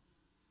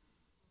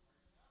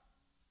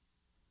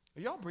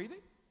 Are y'all breathing?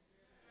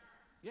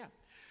 Yeah.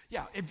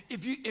 Yeah,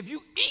 if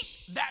you eat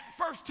that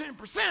first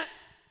 10%,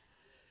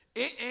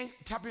 it ain't,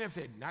 tap your neighbor and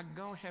say, not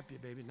gonna help you,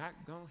 baby, not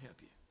gonna help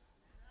you.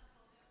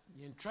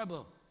 You're in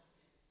trouble.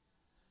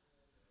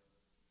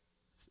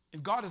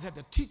 And God has had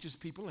to teach his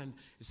people, and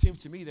it seems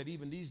to me that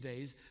even these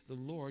days, the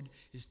Lord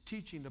is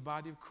teaching the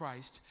body of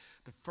Christ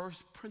the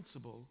first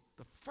principle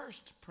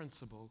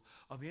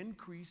of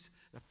increase,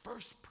 the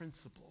first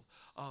principle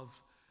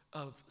of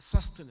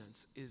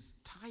sustenance is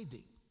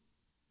tithing.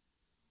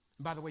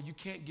 And by the way, you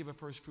can't give a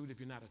first fruit if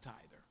you're not a tither.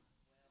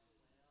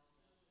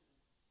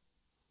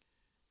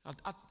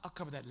 I'll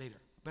cover that later.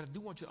 But I do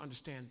want you to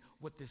understand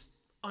what this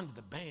under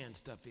the ban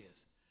stuff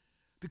is.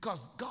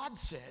 Because God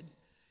said,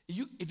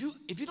 if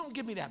you don't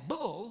give me that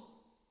bull,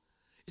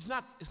 it's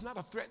not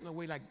a threat in a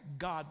way like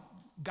God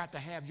got to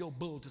have your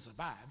bull to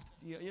survive.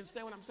 You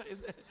understand what I'm saying?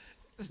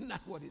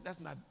 That's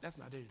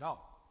not it at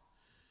all.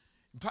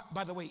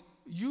 By the way,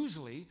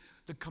 usually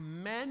the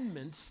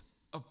commandments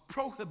of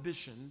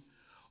prohibition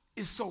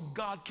is so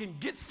God can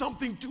get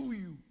something to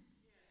you.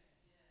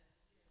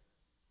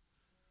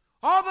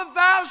 All the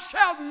thou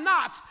shalt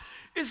not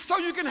is so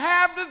you can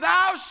have the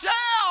thou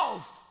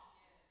shalls.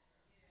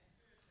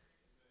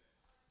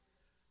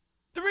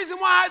 The reason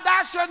why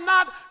thou shalt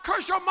not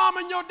curse your mom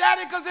and your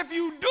daddy, because if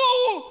you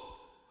do,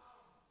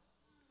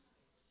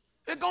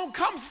 it's going to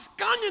come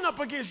scunion up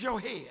against your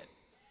head.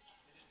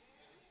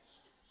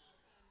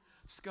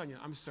 Scunion,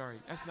 I'm sorry.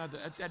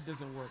 That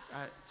doesn't work.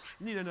 I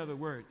need another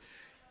word.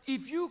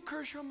 If you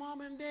curse your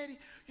mom and daddy,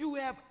 you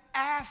have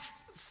asked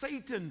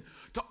Satan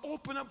to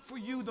open up for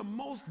you the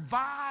most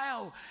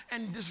vile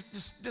and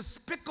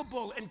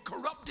despicable and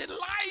corrupted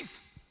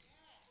life.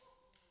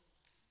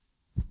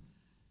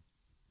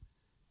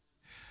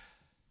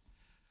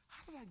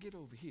 How did I get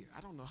over here?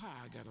 I don't know how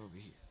I got over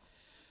here.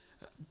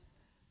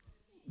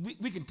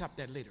 We can top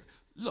that later.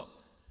 Look,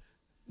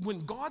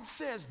 when God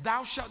says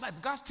thou shalt not,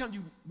 if God's telling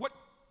you what,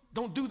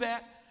 don't do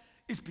that,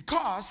 it's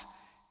because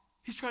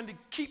he's trying to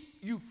keep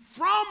you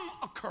from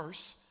a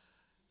curse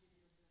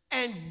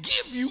and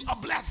give you a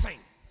blessing.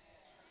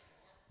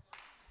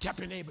 Tap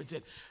your neighbor and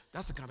say,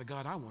 that's the kind of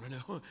God I want to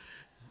know.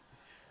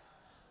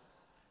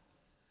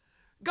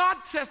 God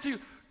says to you,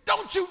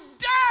 don't you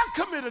dare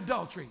commit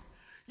adultery.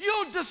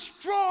 You'll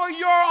destroy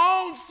your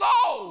own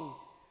soul.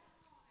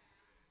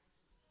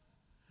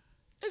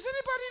 Is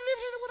anybody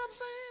listening to what I'm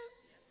saying?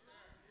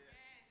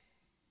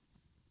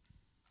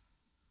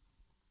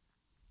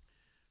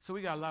 So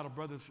we got a lot of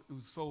brothers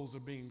whose souls are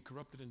being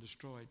corrupted and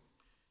destroyed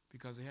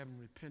because they haven't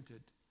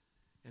repented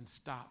and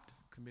stopped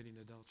committing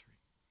adultery.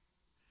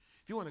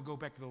 If you want to go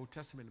back to the Old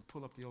Testament and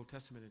pull up the Old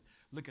Testament and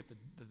look at the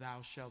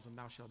thou shalls and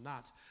thou shalt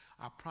nots,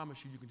 I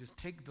promise you can just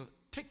take the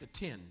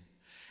 10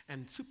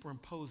 and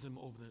superimpose them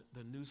over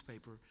the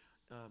newspaper,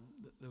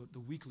 the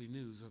weekly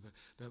news or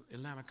the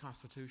Atlanta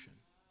Constitution,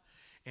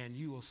 and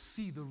you will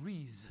see the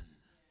reason.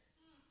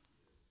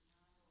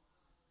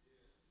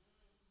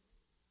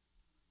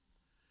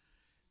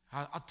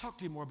 I'll talk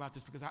to you more about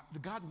this because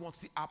God wants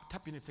the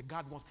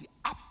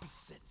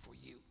opposite for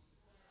you.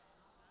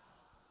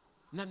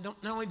 Not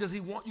only does he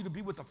want you to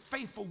be with a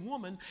faithful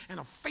woman and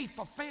a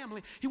faithful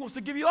family, he wants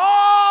to give you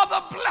all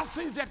the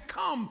blessings that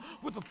come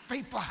with a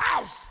faithful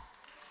house.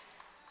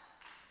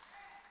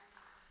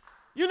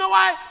 You know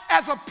why?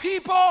 As a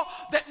people,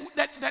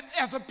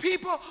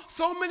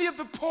 so many of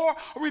the poor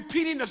are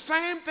repeating the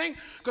same thing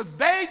because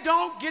they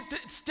don't get to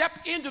step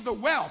into the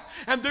wealth.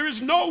 And there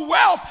is no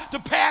wealth to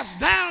pass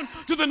down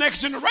to the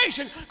next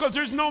generation because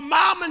there's no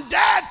mom and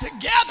dad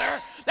together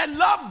that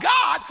love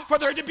God for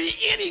there to be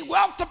any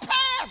wealth to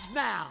pass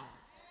down.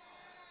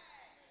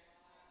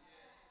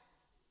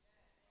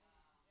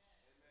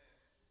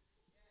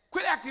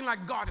 Quit acting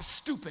like God is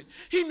stupid.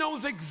 He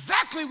knows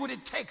exactly what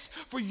it takes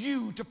for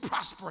you to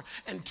prosper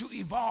and to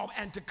evolve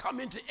and to come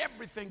into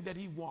everything that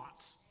he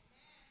wants.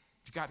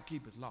 You got to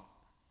keep his law.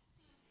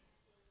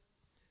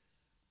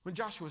 When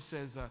Joshua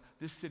says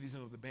this city's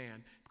under the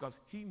ban, because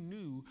he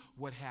knew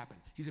what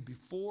happened. He said,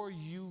 before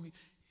you,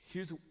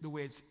 here's the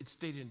way it's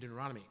stated in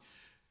Deuteronomy.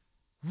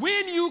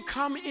 When you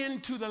come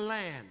into the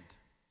land,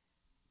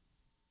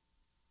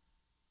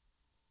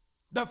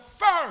 the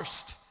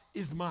first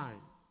is mine.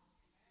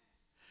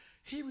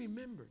 He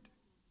remembered.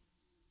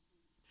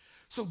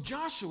 So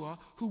Joshua,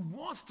 who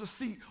wants to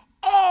see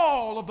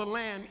all of the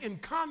land in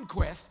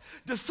conquest,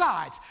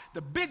 decides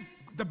the big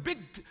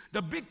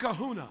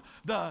kahuna,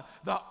 the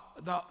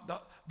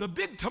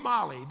big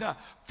tamale, the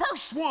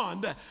first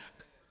one.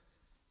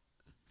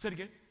 Say it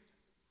again.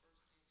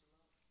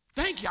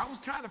 Thank you. I was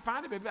trying to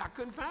find it, but I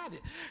couldn't find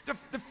it. The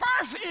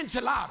first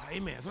enchilada,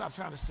 amen, that's what I was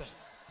trying to say.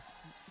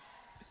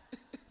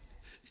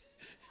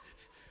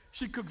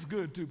 She cooks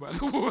good too, by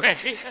the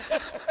way.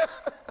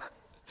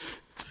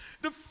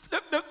 The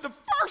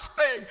first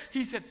thing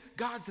he said,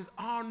 God says,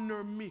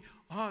 honor me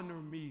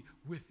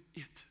with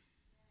it.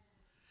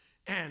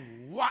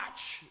 And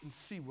watch and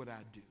see what I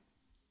do.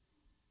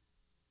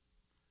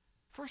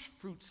 First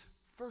fruits,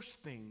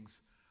 first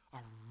things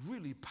are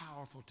really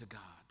powerful to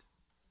God.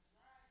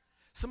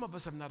 Some of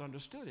us have not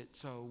understood it,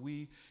 so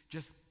we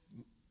just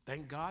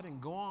thank God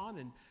and go on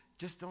and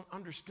just don't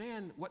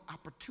understand what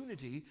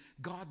opportunity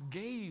God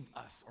gave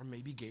us or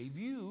maybe gave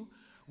you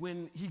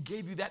when he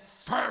gave you that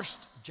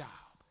first job,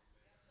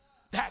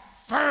 that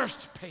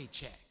first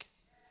paycheck,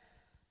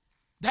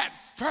 that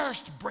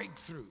first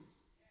breakthrough.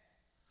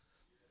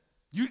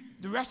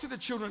 The rest of the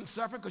children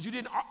suffered because you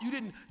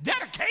didn't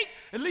dedicate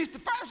at least the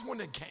first one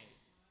that came.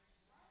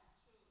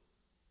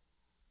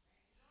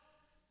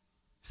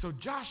 So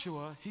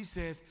Joshua,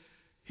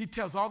 he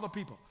tells all the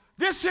people,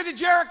 this city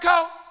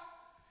Jericho,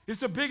 it's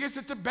the biggest,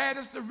 it's the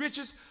baddest, the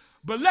richest.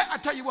 But I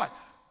tell you what,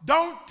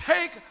 don't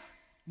take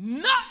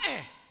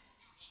nothing.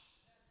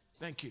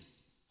 Thank you.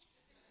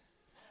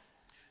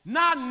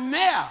 Not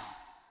now.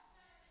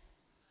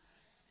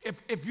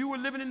 If you were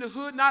living in the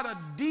hood, not a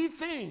D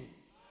thing.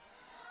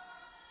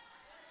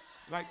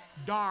 Like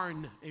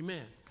darn,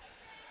 amen.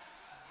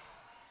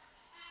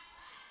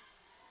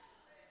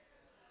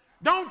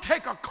 Don't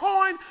take a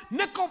coin,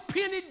 nickel,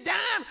 penny,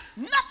 dime,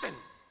 nothing.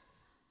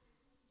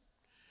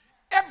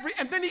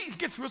 And then he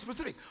gets real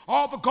specific.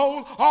 All the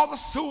gold, all the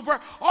silver,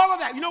 all of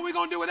that. You know what we're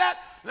going to do with that?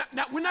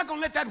 Now, we're not going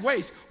to let that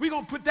waste. We're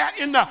going to put that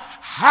in the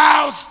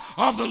house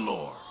of the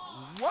Lord.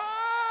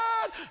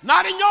 What?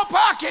 not in your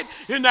pocket,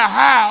 in the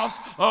house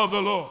of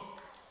the Lord.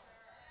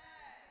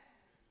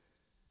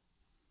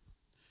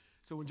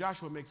 So when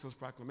Joshua makes those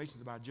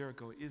proclamations about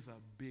Jericho, it's a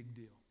big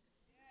deal.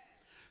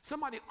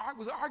 Somebody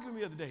was arguing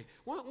the other day.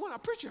 A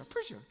preacher.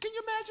 Can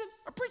you imagine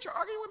a preacher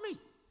arguing with me?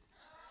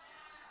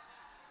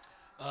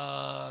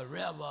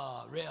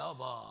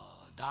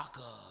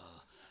 Doctor,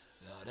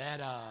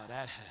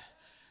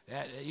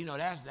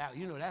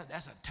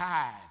 that's a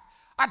tithe.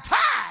 A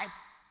tithe?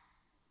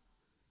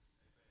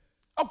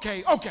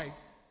 Okay.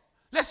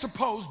 Let's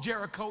suppose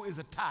Jericho is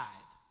a tithe.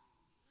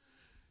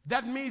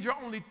 That means there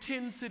are only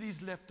 10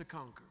 cities left to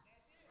conquer.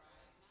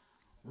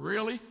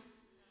 Really?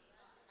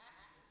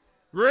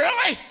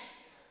 Really?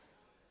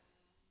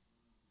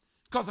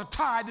 Because a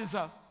tithe is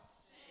a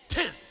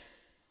tenth.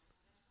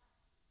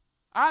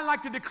 I'd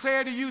like to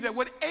declare to you that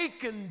what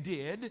Achan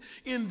did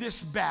in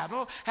this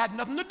battle had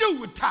nothing to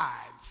do with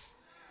tithes.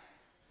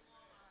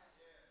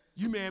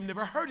 You may have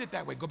never heard it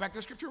that way. Go back to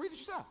the scripture and read it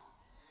yourself.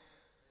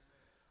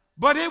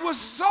 But it was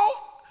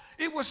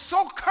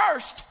so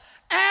cursed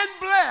and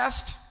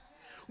blessed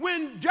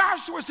when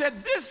Joshua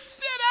said, this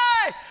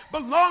city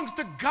belongs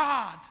to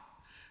God.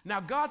 Now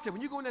God said,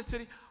 when you go in that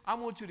city, I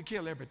want you to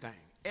kill everything.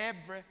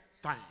 Everything.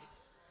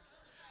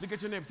 Look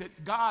at your neighbor and say,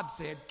 God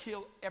said,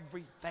 kill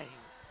everything.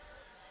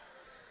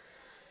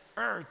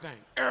 Everything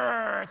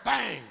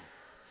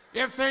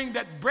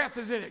that breath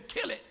is in it,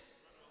 kill it.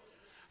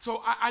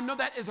 So I know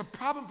that is a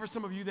problem for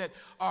some of you that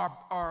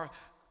are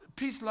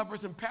peace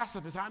lovers and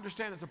pacifists. I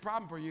understand it's a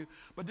problem for you,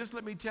 but just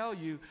let me tell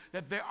you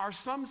that there are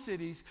some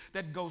cities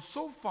that go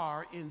so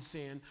far in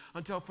sin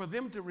until for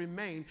them to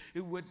remain,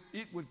 it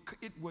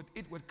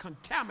would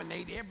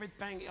contaminate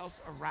everything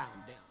else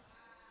around them.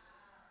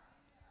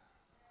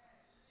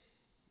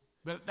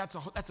 But that's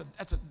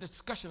a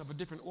discussion of a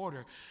different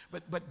order.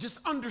 But just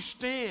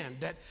understand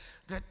that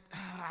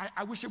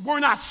I wish it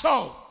were not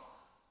so.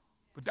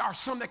 But there are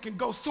some that can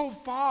go so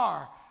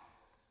far.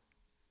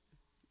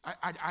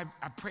 I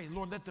pray,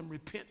 Lord, let them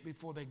repent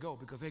before they go,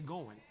 because they're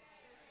going.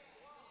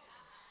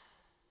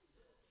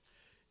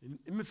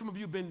 And some of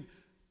you have been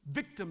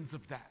victims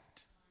of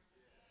that.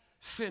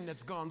 Sin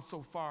that's gone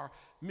so far,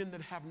 men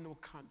that have no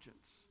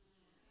conscience.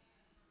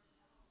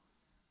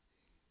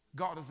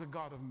 God is a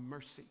God of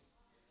mercy.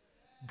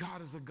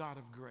 God is a God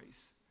of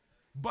grace.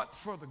 But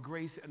for the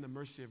grace and the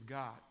mercy of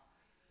God,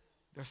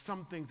 there are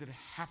some things that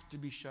have to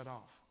be shut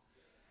off.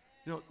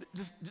 You know,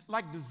 just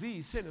like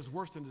disease, sin is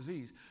worse than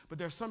disease. But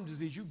there's some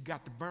disease you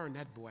got to burn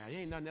that boy. There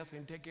ain't nothing else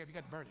can take care of. You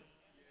got to burn it.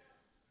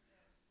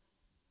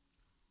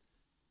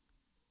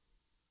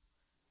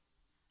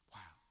 Wow.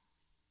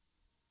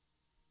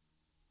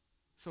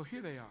 So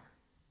here they are.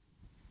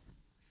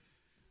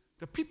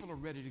 The people are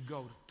ready to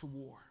go to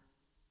war.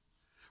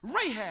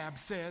 Rahab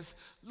says,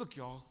 look,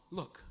 y'all,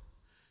 look.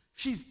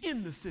 She's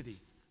in the city,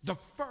 the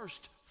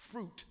first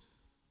fruit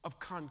of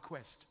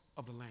conquest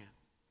of the land.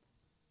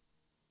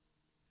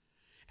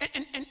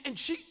 And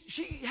she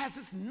has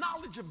this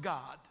knowledge of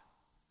God.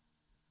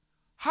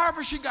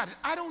 However she got it,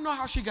 I don't know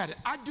how she got it.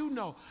 I do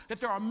know that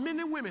there are men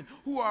and women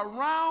who are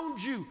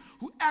around you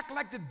who act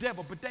like the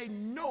devil, but they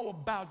know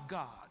about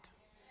God.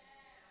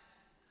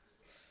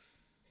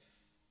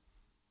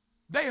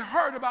 They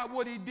heard about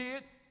what he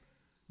did.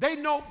 They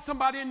know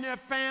somebody in their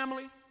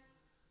family.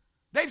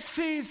 They've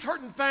seen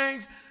certain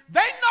things. They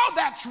know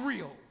that's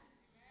real.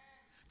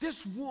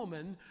 This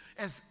woman,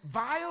 as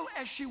vile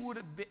as she would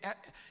have been,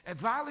 as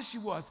vile as she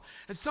was,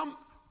 and some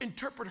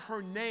interpret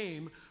her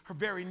name, her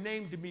very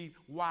name, to be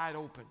wide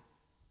open.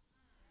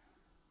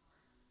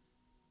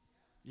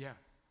 Yeah.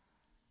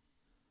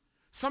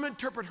 Some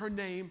interpret her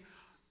name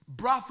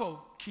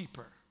brothel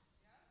keeper.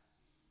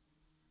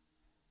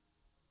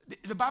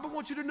 The Bible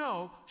wants you to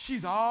know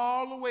she's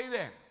all the way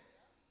there.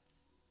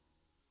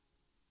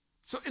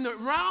 So in the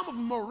realm of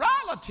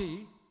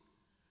morality,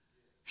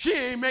 she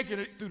ain't making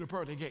it through the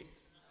pearly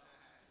gates.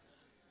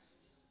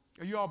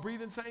 Are you all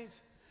breathing,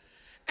 saints?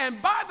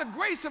 And by the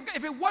grace of God,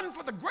 if it wasn't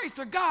for the grace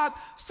of God,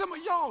 some of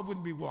y'all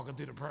wouldn't be walking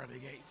through the pearly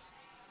gates.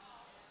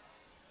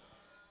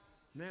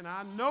 Man,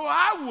 I know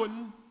I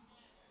wouldn't.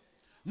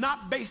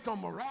 Not based on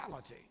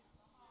morality.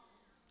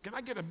 Can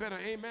I get a better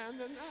amen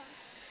than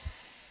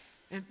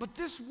that? But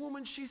this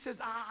woman, she says,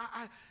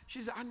 I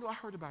know I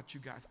heard about you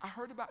guys. I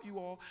heard about you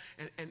all.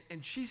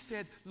 And she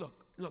said, look.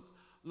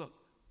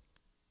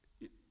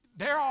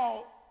 They're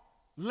all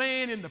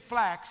laying in the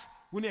flax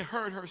when they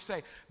heard her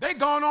say, they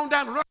gone on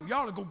down the road.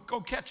 Y'all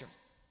go catch them.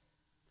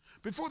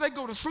 Before they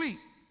go to sleep,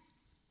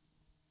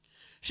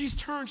 she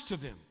turns to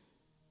them.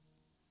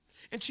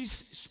 And she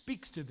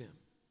speaks to them.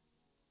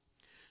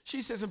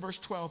 She says in verse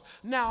 12,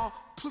 now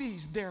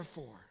please,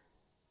 therefore,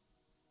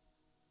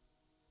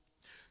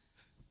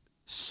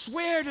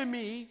 swear to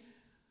me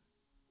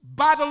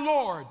by the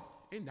Lord.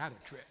 Ain't that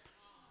a trip?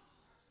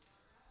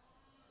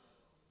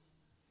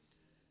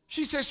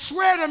 She says,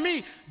 swear to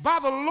me by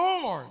the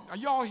Lord. Are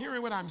y'all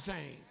hearing what I'm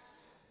saying?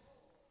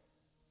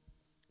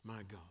 My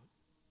God.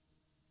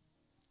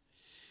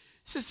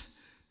 She says,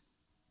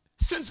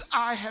 since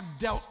I have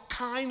dealt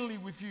kindly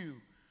with you,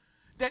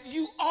 that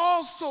you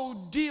also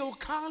deal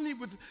kindly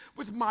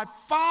with my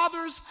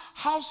father's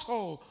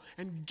household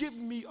and give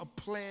me a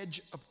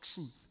pledge of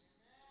truth.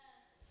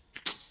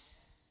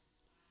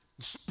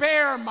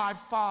 Spare my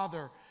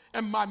father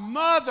and my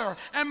mother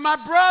and my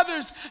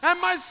brothers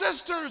and my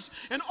sisters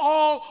and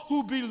all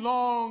who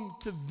belong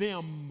to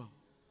them.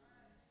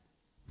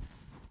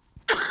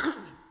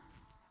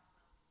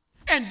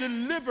 And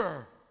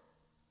deliver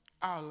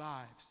our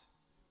lives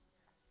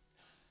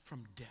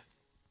from death.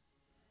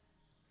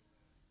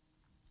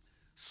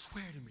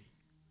 Swear to me.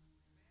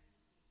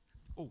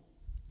 Oh,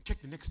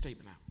 check the next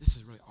statement out. This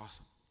is really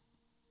awesome.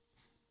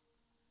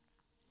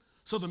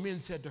 So the men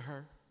said to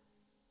her,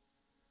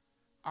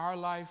 our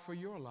life for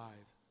your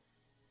life,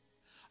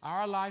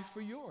 our life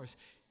for yours,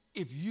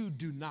 if you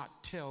do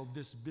not tell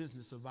this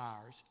business of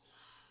ours.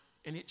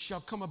 And it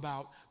shall come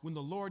about when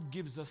the Lord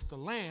gives us the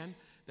land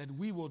that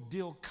we will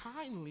deal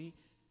kindly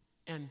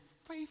and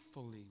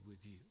faithfully with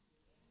you.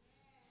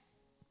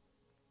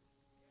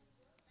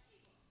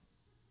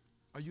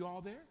 Are you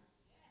all there?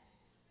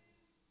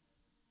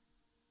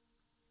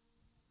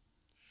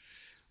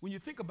 When you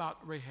think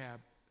about Rahab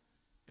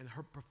and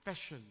her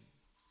profession,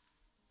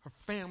 her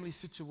family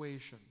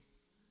situation,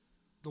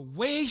 the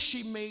way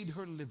she made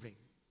her living,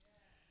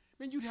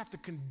 man, you'd have to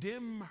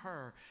condemn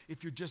her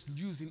if you're just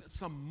using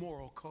some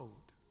moral code.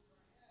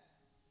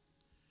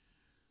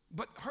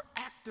 But her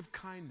act of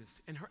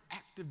kindness and her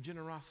act of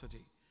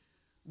generosity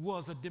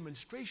was a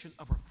demonstration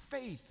of her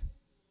faith.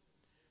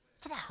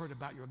 Said, I heard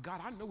about your God.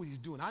 I know what he's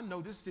doing. I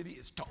know this city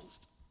is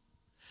toast.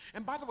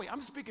 And by the way,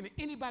 I'm speaking to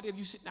anybody of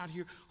you sitting out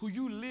here who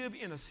you live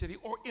in a city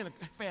or in a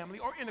family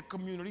or in a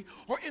community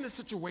or in a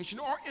situation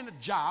or in a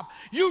job.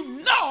 You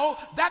know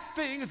that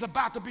thing is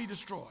about to be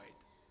destroyed.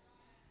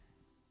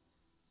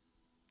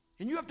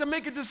 And you have to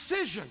make a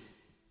decision.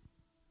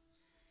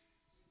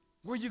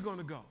 Where you going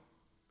to go?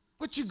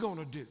 What you going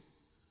to do?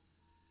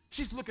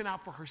 She's looking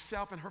out for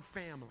herself and her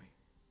family.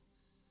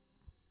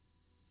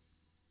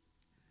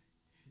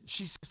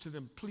 She says to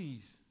them,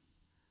 please,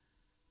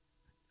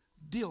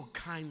 deal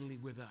kindly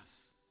with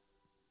us.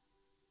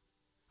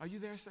 Are you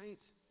there,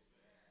 saints?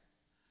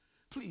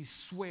 Please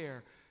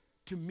swear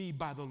to me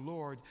by the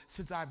Lord,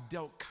 since I've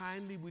dealt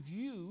kindly with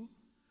you,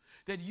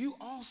 that you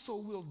also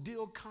will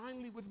deal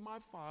kindly with my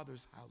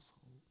father's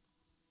household.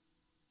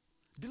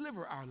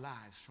 Deliver our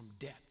lives from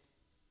death.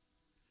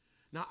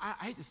 Now, I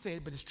hate to say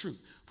it, but it's true.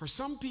 For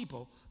some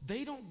people,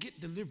 they don't get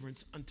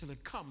deliverance until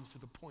it comes to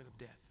the point of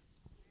death.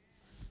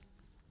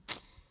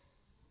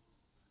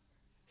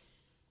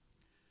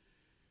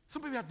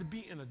 Some people have to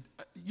be in a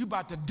you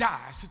about to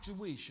die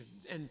situation,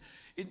 and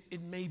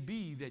it may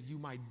be that you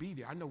might be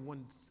there. I know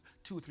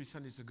 2 or 3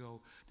 Sundays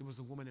ago, there was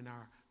a woman in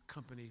our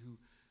company who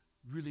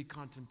really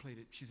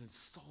contemplated. She's in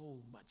so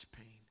much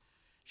pain.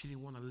 She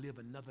didn't want to live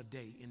another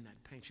day in that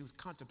pain. She was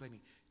contemplating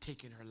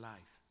taking her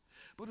life.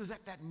 But it was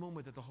at that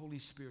moment that the Holy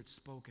Spirit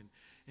spoke,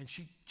 and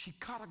she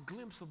caught a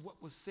glimpse of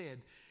what was said,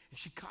 and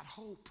she caught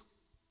hope.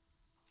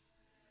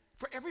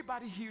 For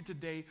everybody here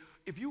today,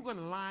 if you're going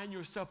to line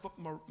yourself up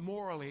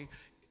morally,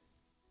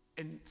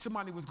 and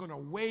somebody was going to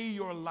weigh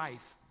your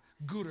life,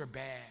 good or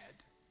bad,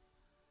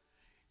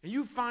 and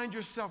you find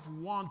yourself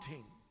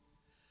wanting,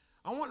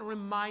 I want to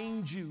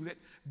remind you that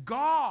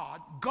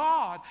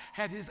God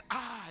had his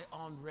eye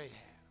on Rahab.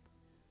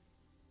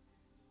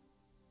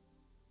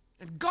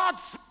 And God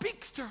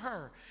speaks to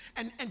her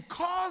and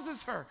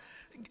causes her,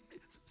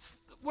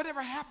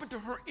 whatever happened to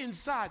her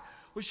inside,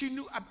 well, she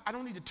knew, I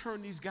don't need to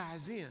turn these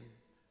guys in.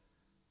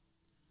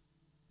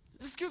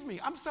 Excuse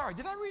me, I'm sorry,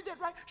 did I read that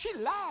right? She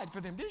lied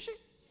for them, didn't she?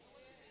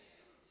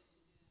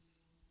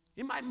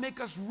 It might make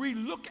us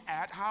relook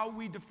at how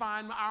we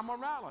define our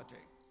morality.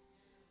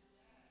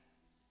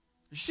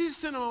 She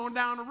sent them on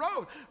down the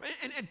road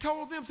and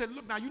told them, said,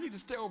 look, now you need to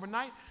stay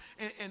overnight,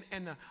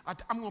 and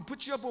I'm going to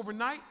put you up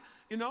overnight,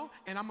 you know,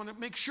 and I'm going to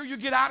make sure you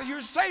get out of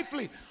here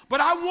safely.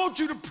 But I want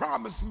you to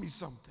promise me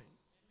something.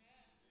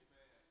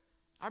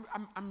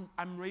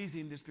 I'm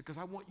raising this because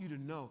I want you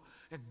to know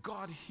that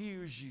God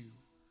hears you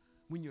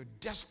when you're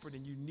desperate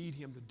and you need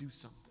him to do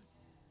something.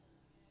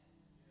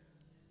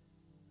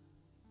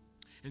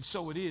 And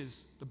so it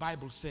is, the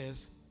Bible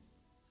says,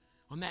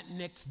 on that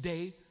next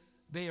day,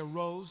 they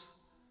arose.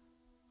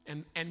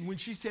 And when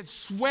she said,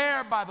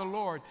 swear by the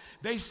Lord,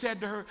 they said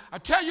to her, I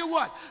tell you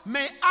what,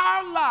 may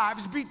our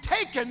lives be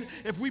taken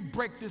if we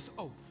break this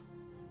oath.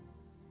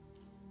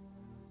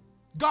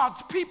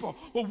 God's people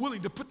were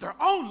willing to put their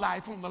own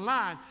life on the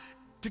line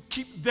to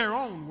keep their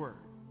own word.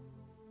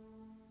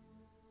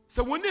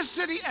 So when this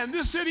city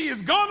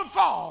is going to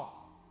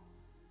fall,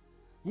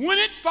 when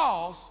it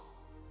falls,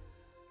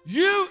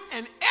 you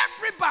and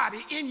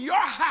everybody in your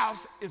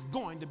house is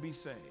going to be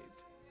saved.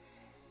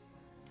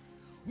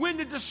 When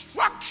the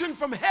destruction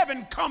from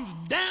heaven comes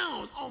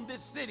down on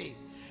this city,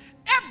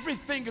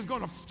 everything is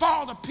going to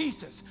fall to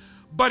pieces.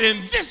 But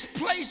in this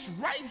place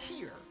right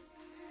here,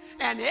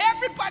 and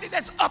everybody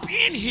that's up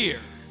in here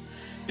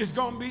is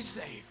going to be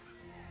saved.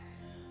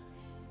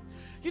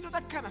 You know,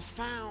 that kind of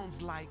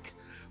sounds like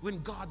when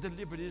God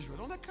delivered Israel.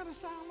 Don't that kind of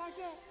sound like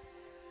that?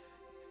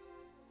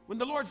 when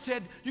the Lord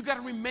said you got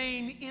to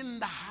remain in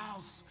the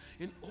house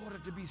in order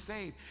to be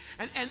saved.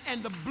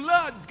 And the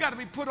blood's got to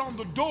be put on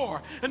the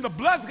door, and the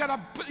blood's got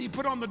to be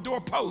put on the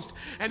doorpost.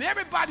 And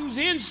everybody who's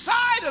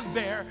inside of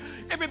there,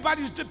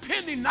 everybody's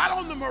depending not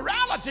on the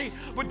morality,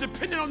 but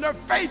depending on their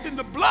faith in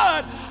the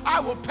blood.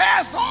 I will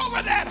pass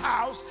over that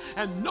house,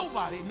 and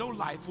nobody, no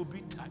life will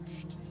be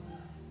touched.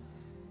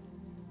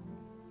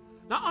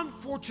 Now,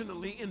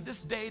 unfortunately, in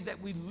this day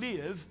that we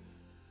live,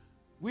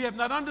 we have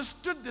not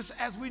understood this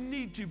as we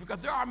need to, because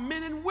there are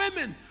men and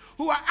women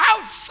who are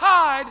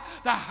outside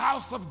the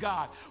house of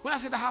God. When I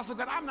say the house of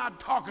God, I'm not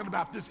talking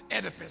about this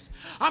edifice.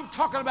 I'm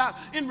talking about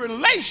in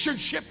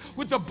relationship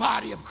with the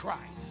body of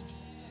Christ.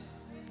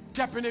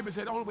 Tap your neighbor and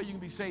say, the only way you can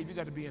be saved, you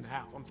got to be in the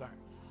house. I'm sorry.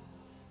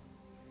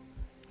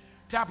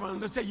 Tap on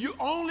them and say, the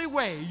only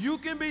way you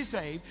can be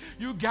saved,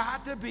 you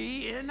got to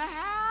be in the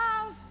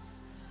house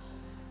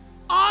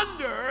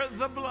under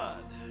the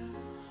blood.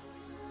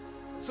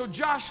 So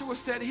Joshua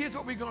said, here's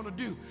what we're going to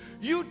do.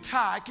 You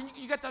tie,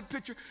 you got that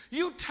picture?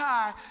 You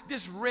tie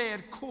this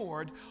red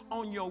cord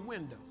on your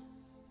window.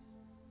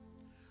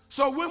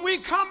 So when we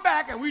come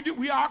back, and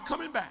we are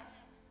coming back,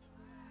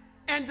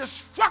 and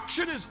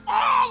destruction is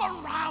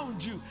all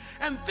around you,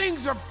 and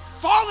things are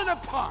falling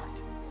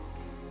apart,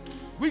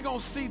 we're going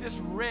to see this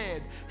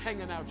red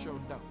hanging out your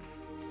door,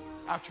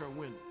 out your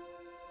window.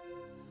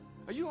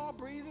 Are you all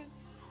breathing?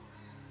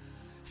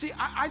 See,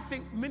 I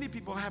think many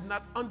people have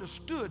not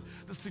understood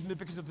the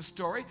significance of the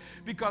story,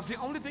 because the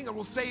only thing that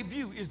will save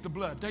you is the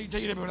blood. Tell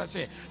you what I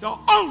said. The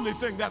only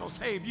thing that will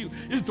save you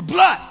is the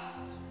blood.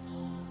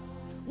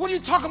 What are you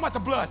talking about,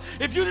 the blood?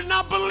 If you did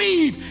not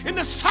believe in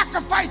the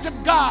sacrifice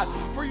of God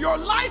for your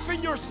life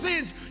and your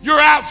sins, you're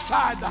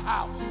outside the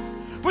house.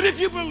 But if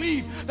you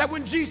believe that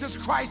when Jesus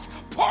Christ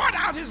poured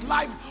out his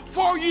life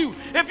for you,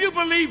 if you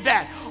believe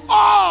that,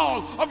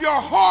 all of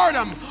your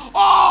whoredom,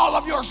 all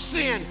of your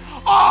sin,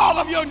 all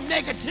of your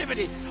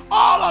negativity,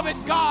 all of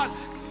it, God,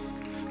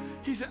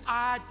 he said,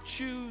 I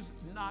choose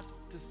not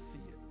to see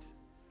it.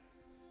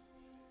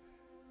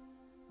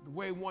 The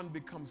way one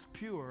becomes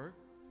pure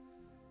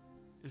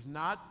is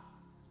not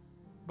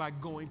by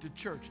going to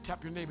church.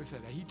 Tap your neighbor and say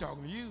that. He's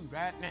talking to you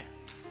right now.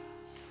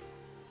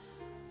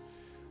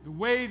 The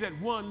way that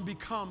one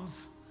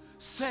becomes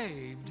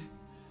saved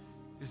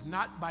is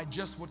not by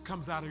just what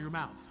comes out of your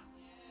mouth.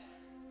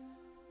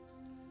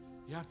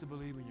 You have to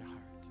believe in your heart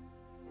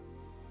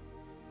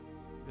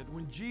that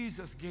when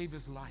Jesus gave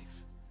his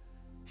life,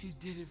 he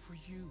did it for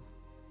you.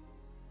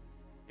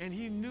 And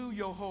he knew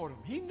your whoredom.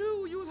 He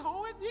knew you was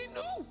whoring. He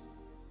knew.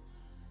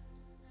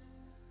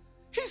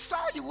 He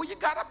saw you when you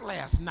got up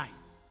last night.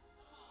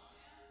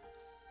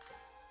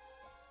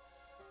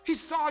 He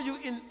saw you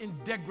in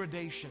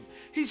degradation.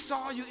 He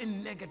saw you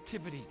in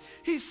negativity.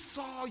 He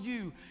saw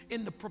you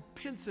in the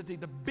propensity,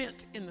 the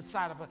bent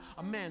inside of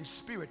a man's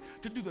spirit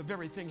to do the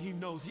very thing he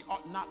knows he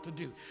ought not to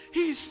do.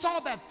 He saw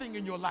that thing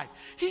in your life.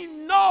 He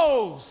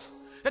knows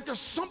that there's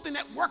something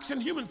that works in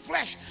human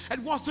flesh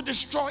and wants to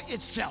destroy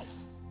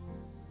itself.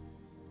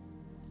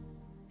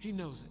 He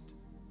knows it.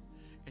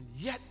 And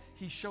yet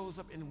he shows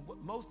up in the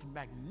most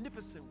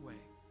magnificent way.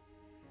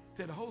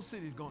 Said the whole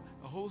city is gone.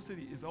 The whole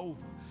city is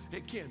over.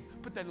 Hey, Ken,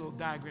 put that little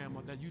diagram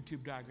up, that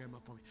YouTube diagram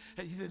up for me.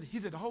 And he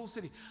said the whole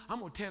city,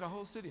 I'm going to tear the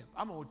whole city up.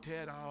 I'm going to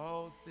tear the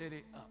whole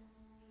city up.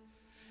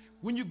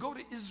 When you go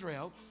to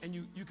Israel and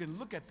you can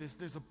look at this,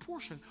 there's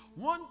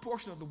one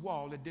portion of the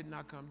wall that did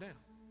not come down.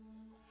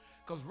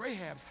 Because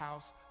Rahab's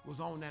house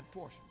was on that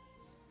portion.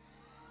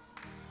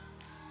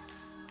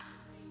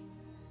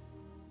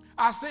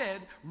 I said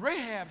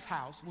Rahab's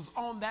house was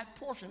on that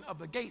portion of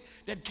the gate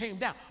that came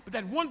down. But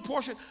that one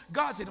portion,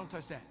 God said, don't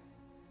touch that.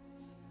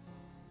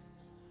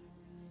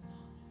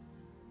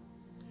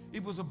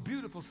 It was a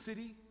beautiful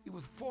city. It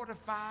was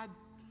fortified,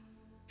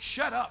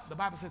 shut up. The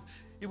Bible says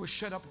it was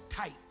shut up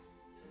tight.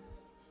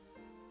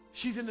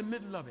 She's in the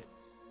middle of it.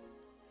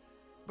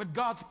 But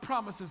God's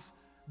promises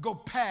go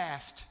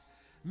past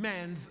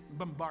man's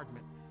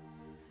bombardment.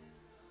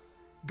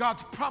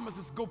 God's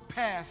promises go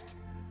past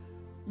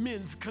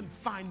men's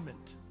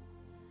confinement.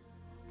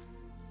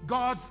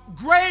 God's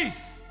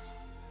grace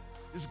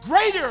is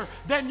greater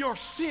than your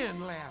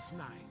sin last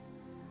night,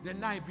 the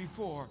night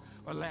before,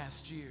 or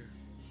last year.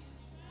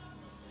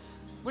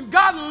 When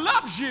God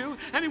loves you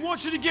and he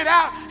wants you to get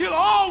out, he'll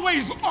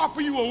always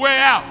offer you a way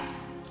out.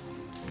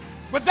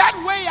 But that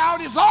way out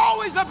is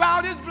always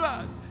about his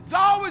blood. It's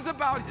always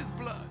about his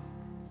blood.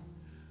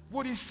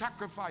 What he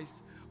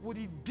sacrificed, what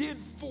he did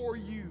for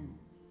you.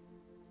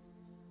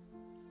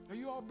 Are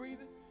you all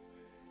breathing?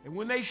 And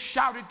when they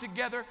shouted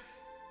together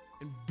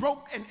and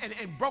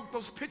broke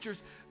those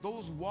pictures,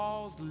 those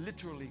walls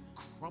literally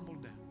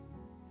crumbled down.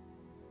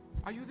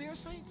 Are you there,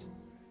 saints?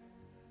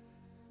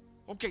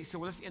 Okay, so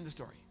let's end the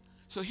story.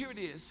 So here it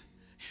is.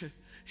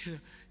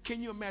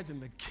 Can you imagine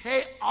the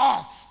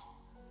chaos?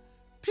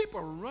 People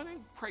are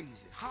running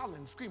crazy,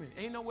 hollering, screaming.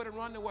 Ain't nowhere to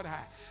run, nowhere to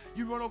hide.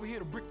 You run over here,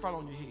 the brick fall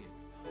on your head.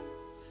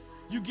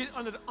 You get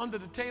under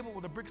the table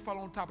where the bricks fall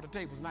on top of the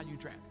tables. Now you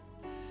trapped.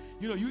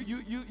 You know,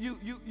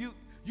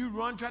 you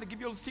run, try to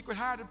give your secret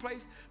hiding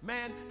place.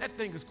 Man, that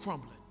thing is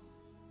crumbling.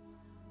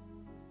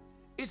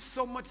 It's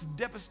so much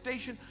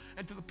devastation,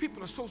 and to the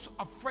people are so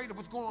afraid of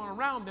what's going on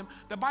around them.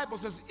 The Bible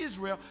says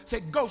Israel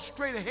said, go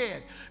straight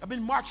ahead. I've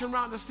been marching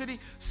around the city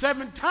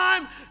 7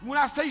 times. When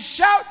I say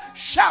shout,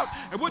 shout.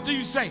 And what do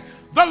you say?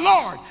 The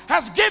Lord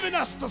has given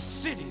us the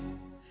city.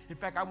 In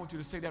fact, I want you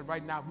to say that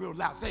right now real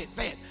loud. Say it,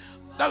 say it.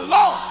 The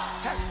Lord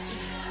has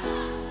given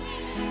us.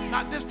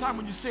 Not this time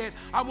when you say it,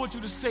 I want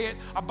you to say it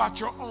about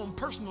your own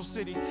personal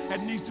city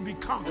that needs to be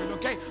conquered,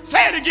 okay?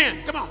 Say it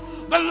again. Come on.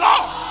 The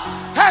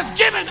Lord has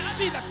given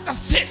me the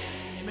city.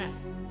 Amen.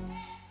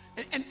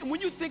 And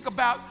when you think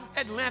about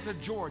Atlanta,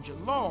 Georgia,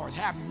 Lord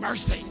have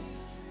mercy.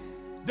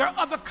 There are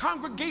other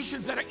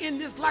congregations that are in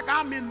this like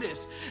I'm in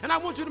this. And I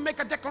want you to make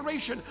a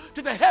declaration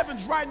to the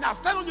heavens right now.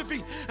 Stand on your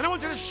feet. And I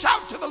want you to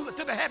shout to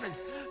the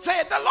heavens. Say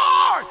it. The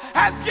Lord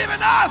has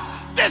given us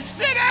this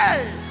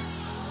city.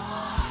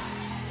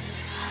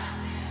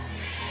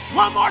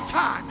 One more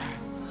time.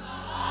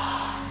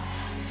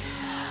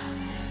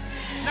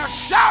 Now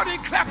shout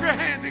and clap your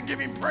hands and give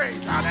him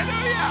praise.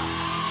 Hallelujah.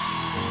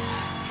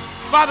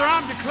 Father,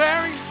 I'm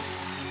declaring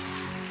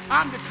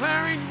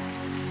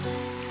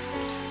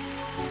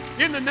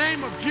in the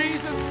name of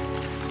Jesus,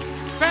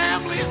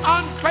 family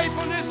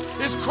unfaithfulness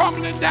is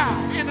crumbling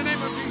down in the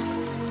name of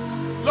Jesus.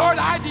 Lord,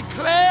 I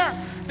declare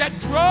that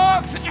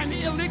drugs and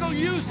illegal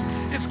use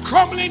is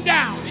crumbling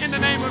down in the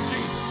name of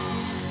Jesus.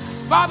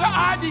 Father,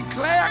 I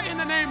declare in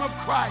the name of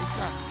Christ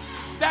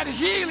that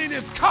healing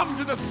is come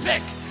to the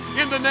sick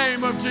in the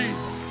name of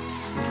Jesus.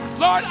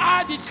 Lord,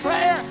 I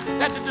declare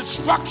that the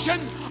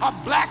destruction of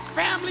black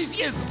families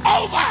is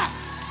over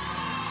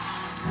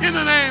in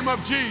the name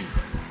of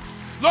Jesus.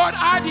 Lord,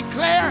 I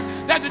declare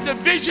that the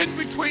division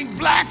between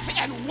blacks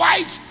and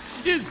whites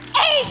is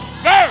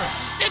over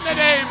in the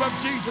name of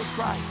Jesus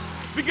Christ.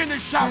 Begin to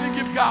shout and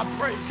give God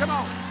praise. Come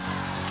on.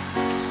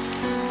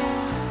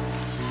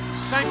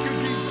 Thank you,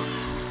 Jesus.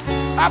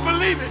 I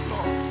believe it,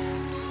 Lord.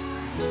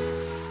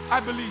 I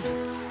believe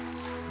it.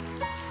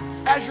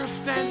 As you're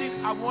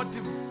standing, I want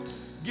to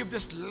give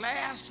this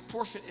last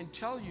portion and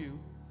tell you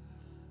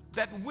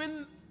that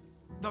when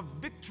the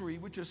victory,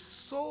 which is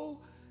so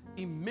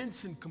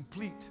immense and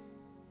complete,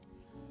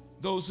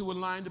 those who were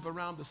lined up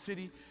around the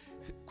city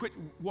quit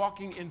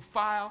walking in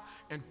file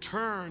and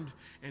turned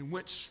and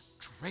went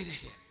straight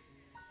ahead.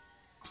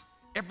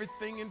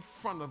 Everything in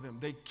front of them,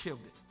 they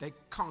killed it. They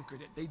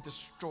conquered it. They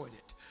destroyed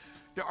it.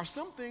 There are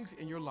some things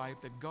in your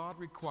life that God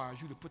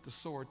requires you to put the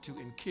sword to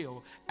and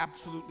kill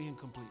absolutely and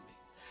completely.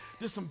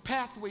 There's some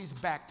pathways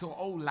back to an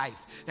old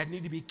life that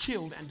need to be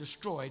killed and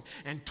destroyed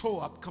and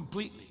tore up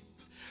completely.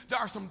 There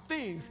are some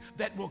things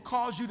that will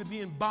cause you to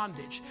be in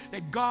bondage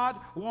that God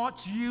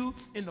wants you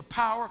in the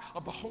power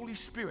of the Holy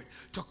Spirit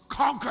to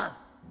conquer.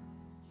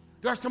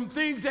 There are some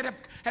things that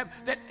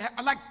that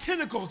are like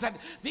tentacles that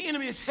the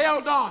enemy has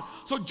held on.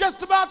 So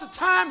just about the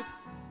time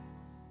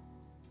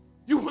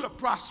you want to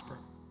prosper,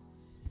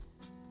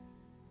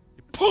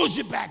 it pulls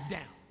you back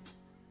down.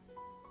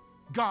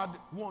 God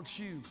wants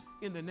you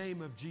in the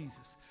name of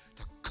Jesus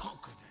to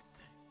conquer that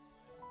thing.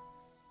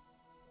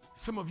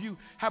 Some of you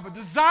have a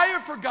desire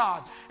for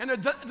God and a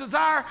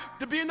desire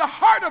to be in the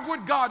heart of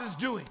what God is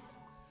doing.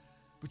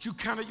 But you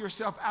counted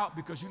yourself out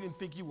because you didn't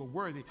think you were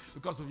worthy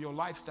because of your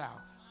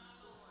lifestyle.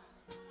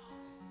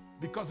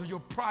 Because of your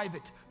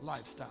private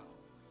lifestyle.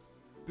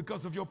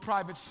 Because of your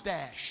private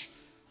stash.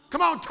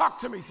 Come on, talk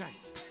to me,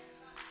 saints.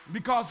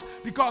 Because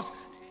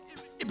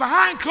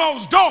behind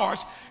closed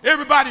doors,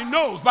 everybody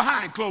knows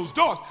behind closed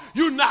doors,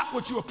 you're not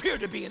what you appear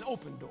to be in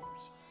open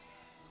doors.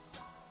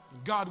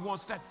 God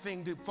wants that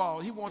thing to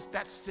fall. He wants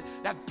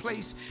that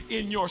place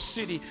in your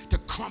city to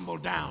crumble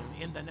down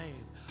in the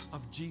name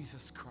of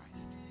Jesus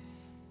Christ.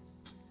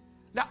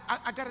 Now,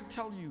 I got to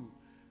tell you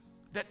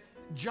that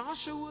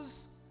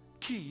Joshua's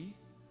key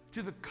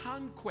to the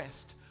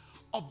conquest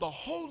of the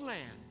whole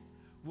land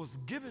was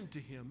given to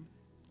him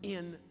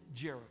in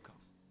Jericho.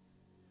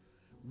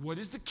 What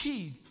is the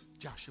key,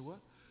 Joshua?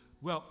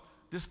 Well,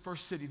 this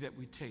first city that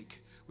we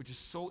take, which is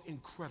so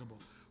incredible,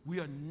 we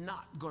are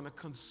not going to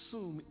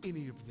consume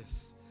any of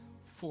this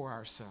for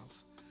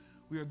ourselves.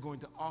 We are going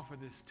to offer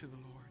this to the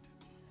Lord.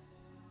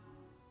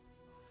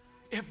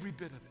 Every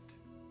bit of it.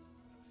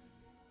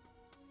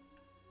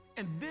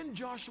 And then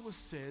Joshua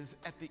says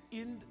at the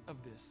end of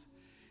this,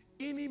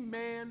 any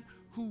man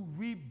who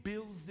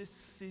rebuilds this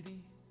city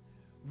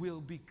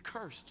will be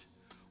cursed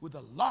with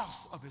the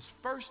loss of his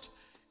first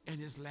and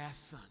his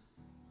last son.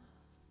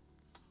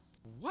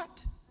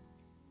 What?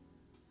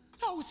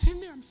 No, it's in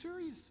there. I'm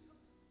serious.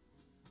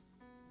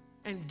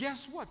 And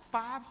guess what?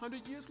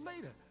 500 years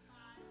later.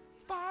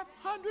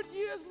 500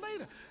 years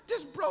later.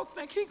 This bro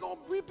think he going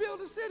to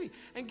rebuild the city.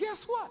 And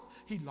guess what?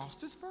 He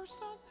lost his first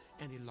son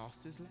and he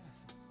lost his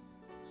last son.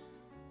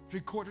 It's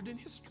recorded in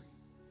history.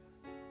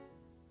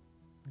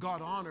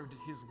 God honored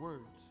his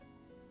words.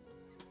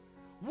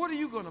 What are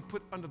you going to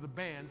put under the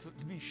band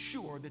to be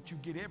sure that you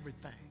get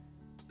everything?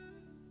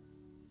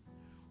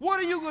 What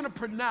are you going to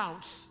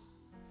pronounce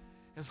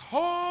as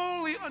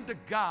holy unto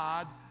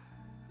God,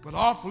 but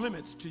off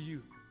limits to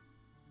you?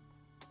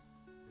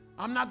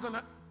 I'm not going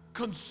to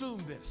consume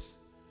this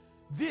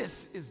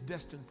This is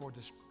destined for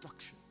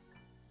destruction.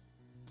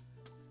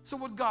 So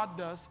what God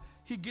does,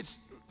 he gets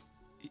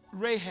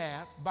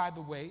Rahab, by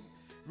the way.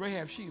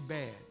 Rahab, she is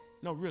bad.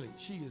 No, really,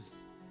 she is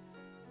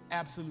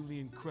absolutely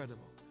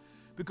incredible.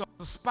 Because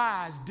the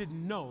spies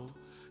didn't know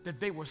that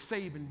they were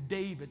saving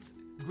David's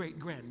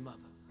great-grandmother.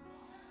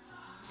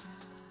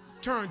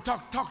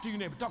 Talk to your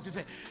neighbor. Talk to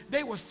say,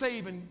 they were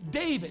saving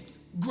David's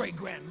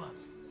great-grandmother.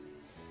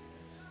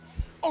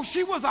 Oh,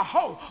 she was a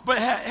hoe. But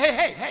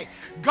hey,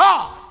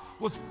 God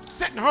was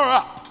setting her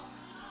up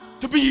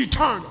to be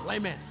eternal.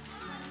 Amen.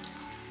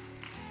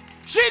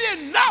 She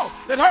didn't know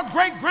that her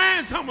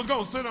great-grandson was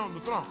going to sit on the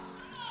throne.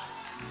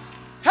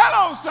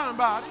 Hello,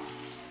 somebody.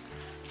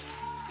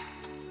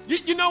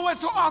 You know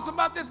what's so awesome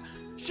about this?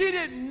 She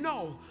didn't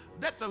know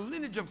that the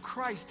lineage of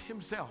Christ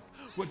himself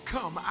would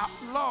come out.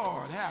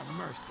 Lord, have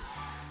mercy.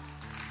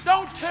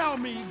 Don't tell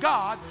me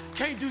God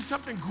can't do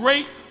something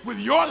great with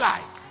your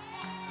life.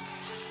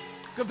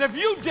 Because if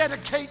you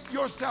dedicate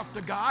yourself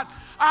to God,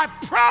 I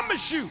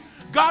promise you,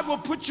 God will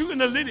put you in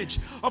the lineage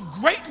of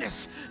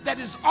greatness that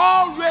is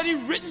already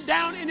written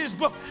down in his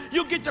book.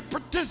 You'll get to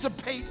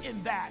participate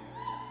in that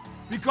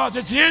because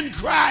it's in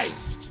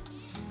Christ.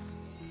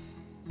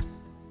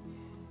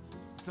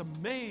 It's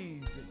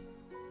amazing.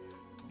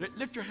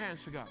 Lift your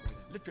hands to God.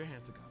 Lift your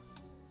hands to God.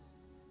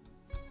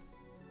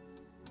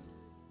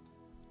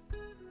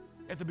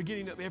 At the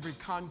beginning of every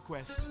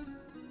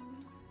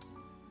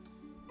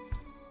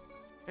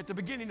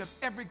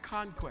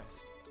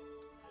conquest,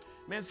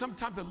 man,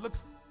 sometimes it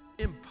looks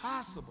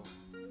impossible.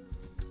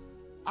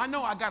 I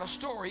know I got a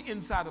story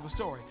inside of a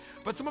story,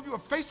 but some of you are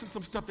facing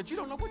some stuff that you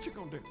don't know what you're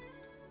going to do.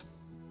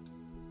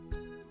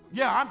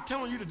 Yeah, I'm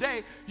telling you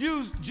today,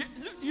 use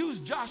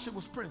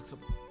Joshua's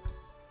principle.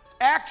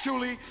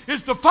 Actually,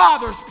 it's the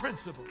Father's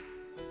principle.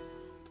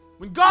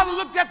 When God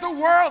looked at the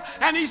world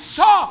and he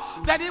saw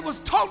that it was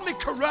totally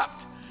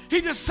corrupt,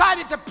 he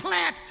decided to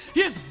plant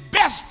his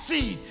best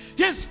seed,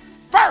 his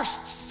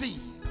first seed.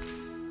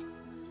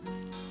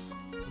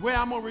 The way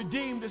I'm going to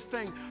redeem this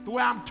thing, the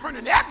way I'm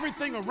turning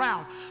everything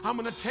around, I'm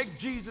going to take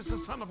Jesus, the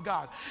Son of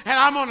God, and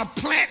I'm going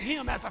to plant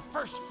him as a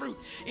first fruit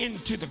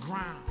into the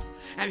ground.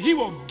 And he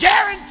will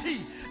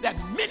guarantee that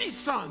many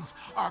sons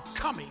are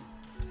coming.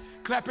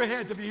 Clap your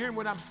hands if you're hearing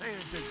what I'm saying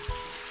to you.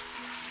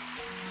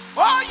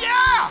 Oh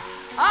yeah,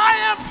 I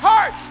am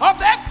part of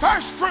that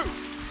first fruit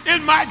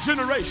in my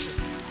generation.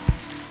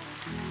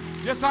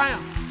 Yes, I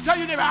am. Tell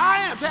your neighbor, I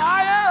am. Say,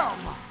 I am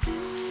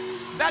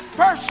that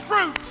first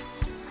fruit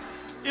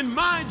in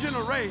my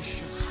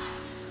generation.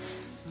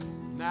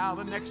 Now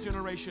the next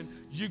generation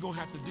you're going to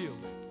have to deal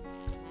with.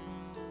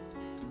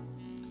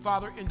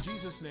 Father, in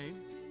Jesus'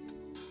 name,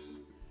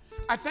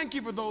 I thank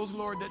you for those,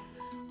 Lord, that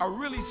are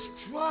really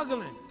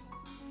struggling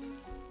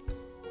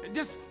and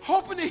just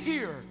hoping to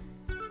hear.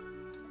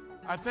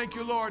 I thank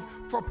you, Lord,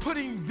 for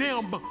putting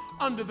them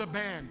under the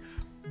ban,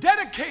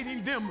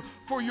 dedicating them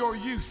for your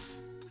use.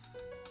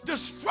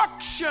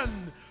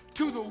 Destruction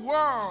to the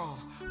world,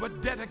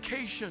 but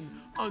dedication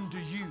unto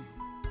you.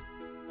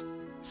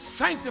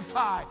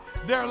 Sanctify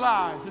their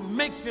lives and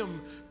make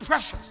them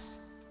precious.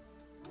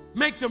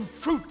 Make them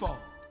fruitful.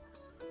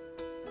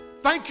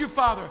 Thank you,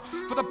 Father,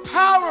 for the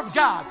power of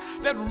God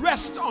that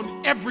rests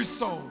on every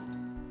soul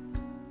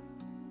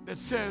that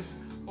says,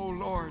 oh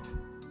Lord,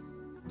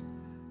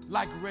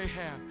 like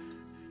Rahab,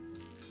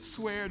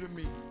 swear to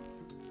me.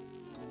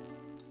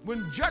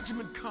 When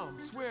judgment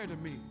comes, swear to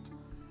me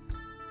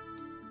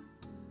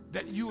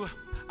that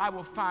I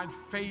will find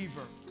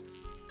favor,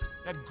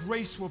 that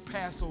grace will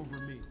pass over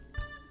me.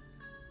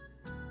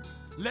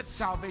 Let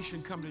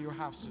salvation come to your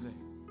house today.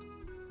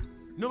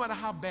 No matter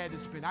how bad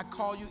it's been, I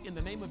call you in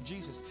the name of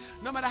Jesus.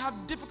 No matter how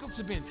difficult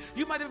it's been,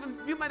 you might have been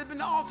to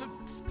the altar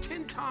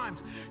 10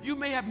 times. You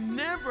may have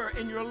never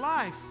in your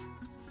life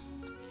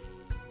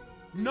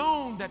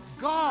known that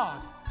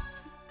God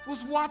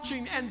was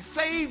watching and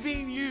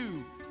saving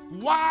you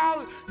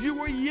while you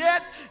were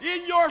yet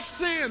in your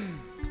sin,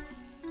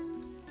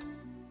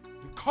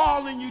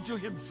 calling you to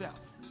himself.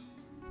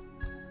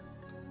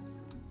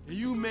 And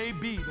you may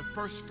be the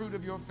first fruit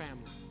of your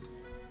family.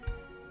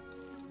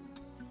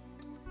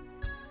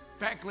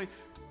 Frankly,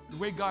 the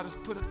way God has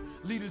put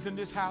leaders in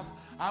this house,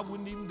 I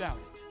wouldn't even doubt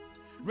it.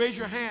 Raise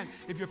your hand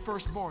if you're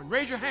firstborn.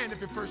 Raise your hand if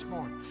you're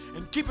firstborn.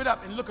 And keep it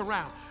up and look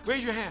around.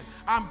 Raise your hand.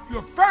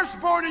 You're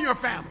firstborn in your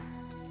family.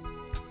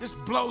 This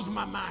blows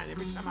my mind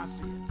every time I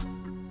see it.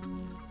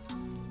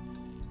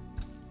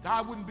 So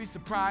I wouldn't be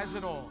surprised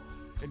at all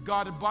if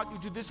God had brought you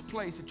to this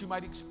place that you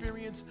might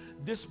experience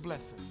this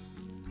blessing.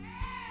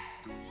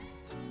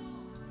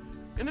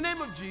 In the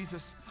name of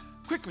Jesus,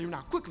 quickly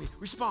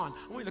respond.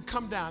 I want you to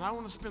come down. I don't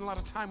want to spend a lot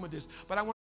of time with this, but I want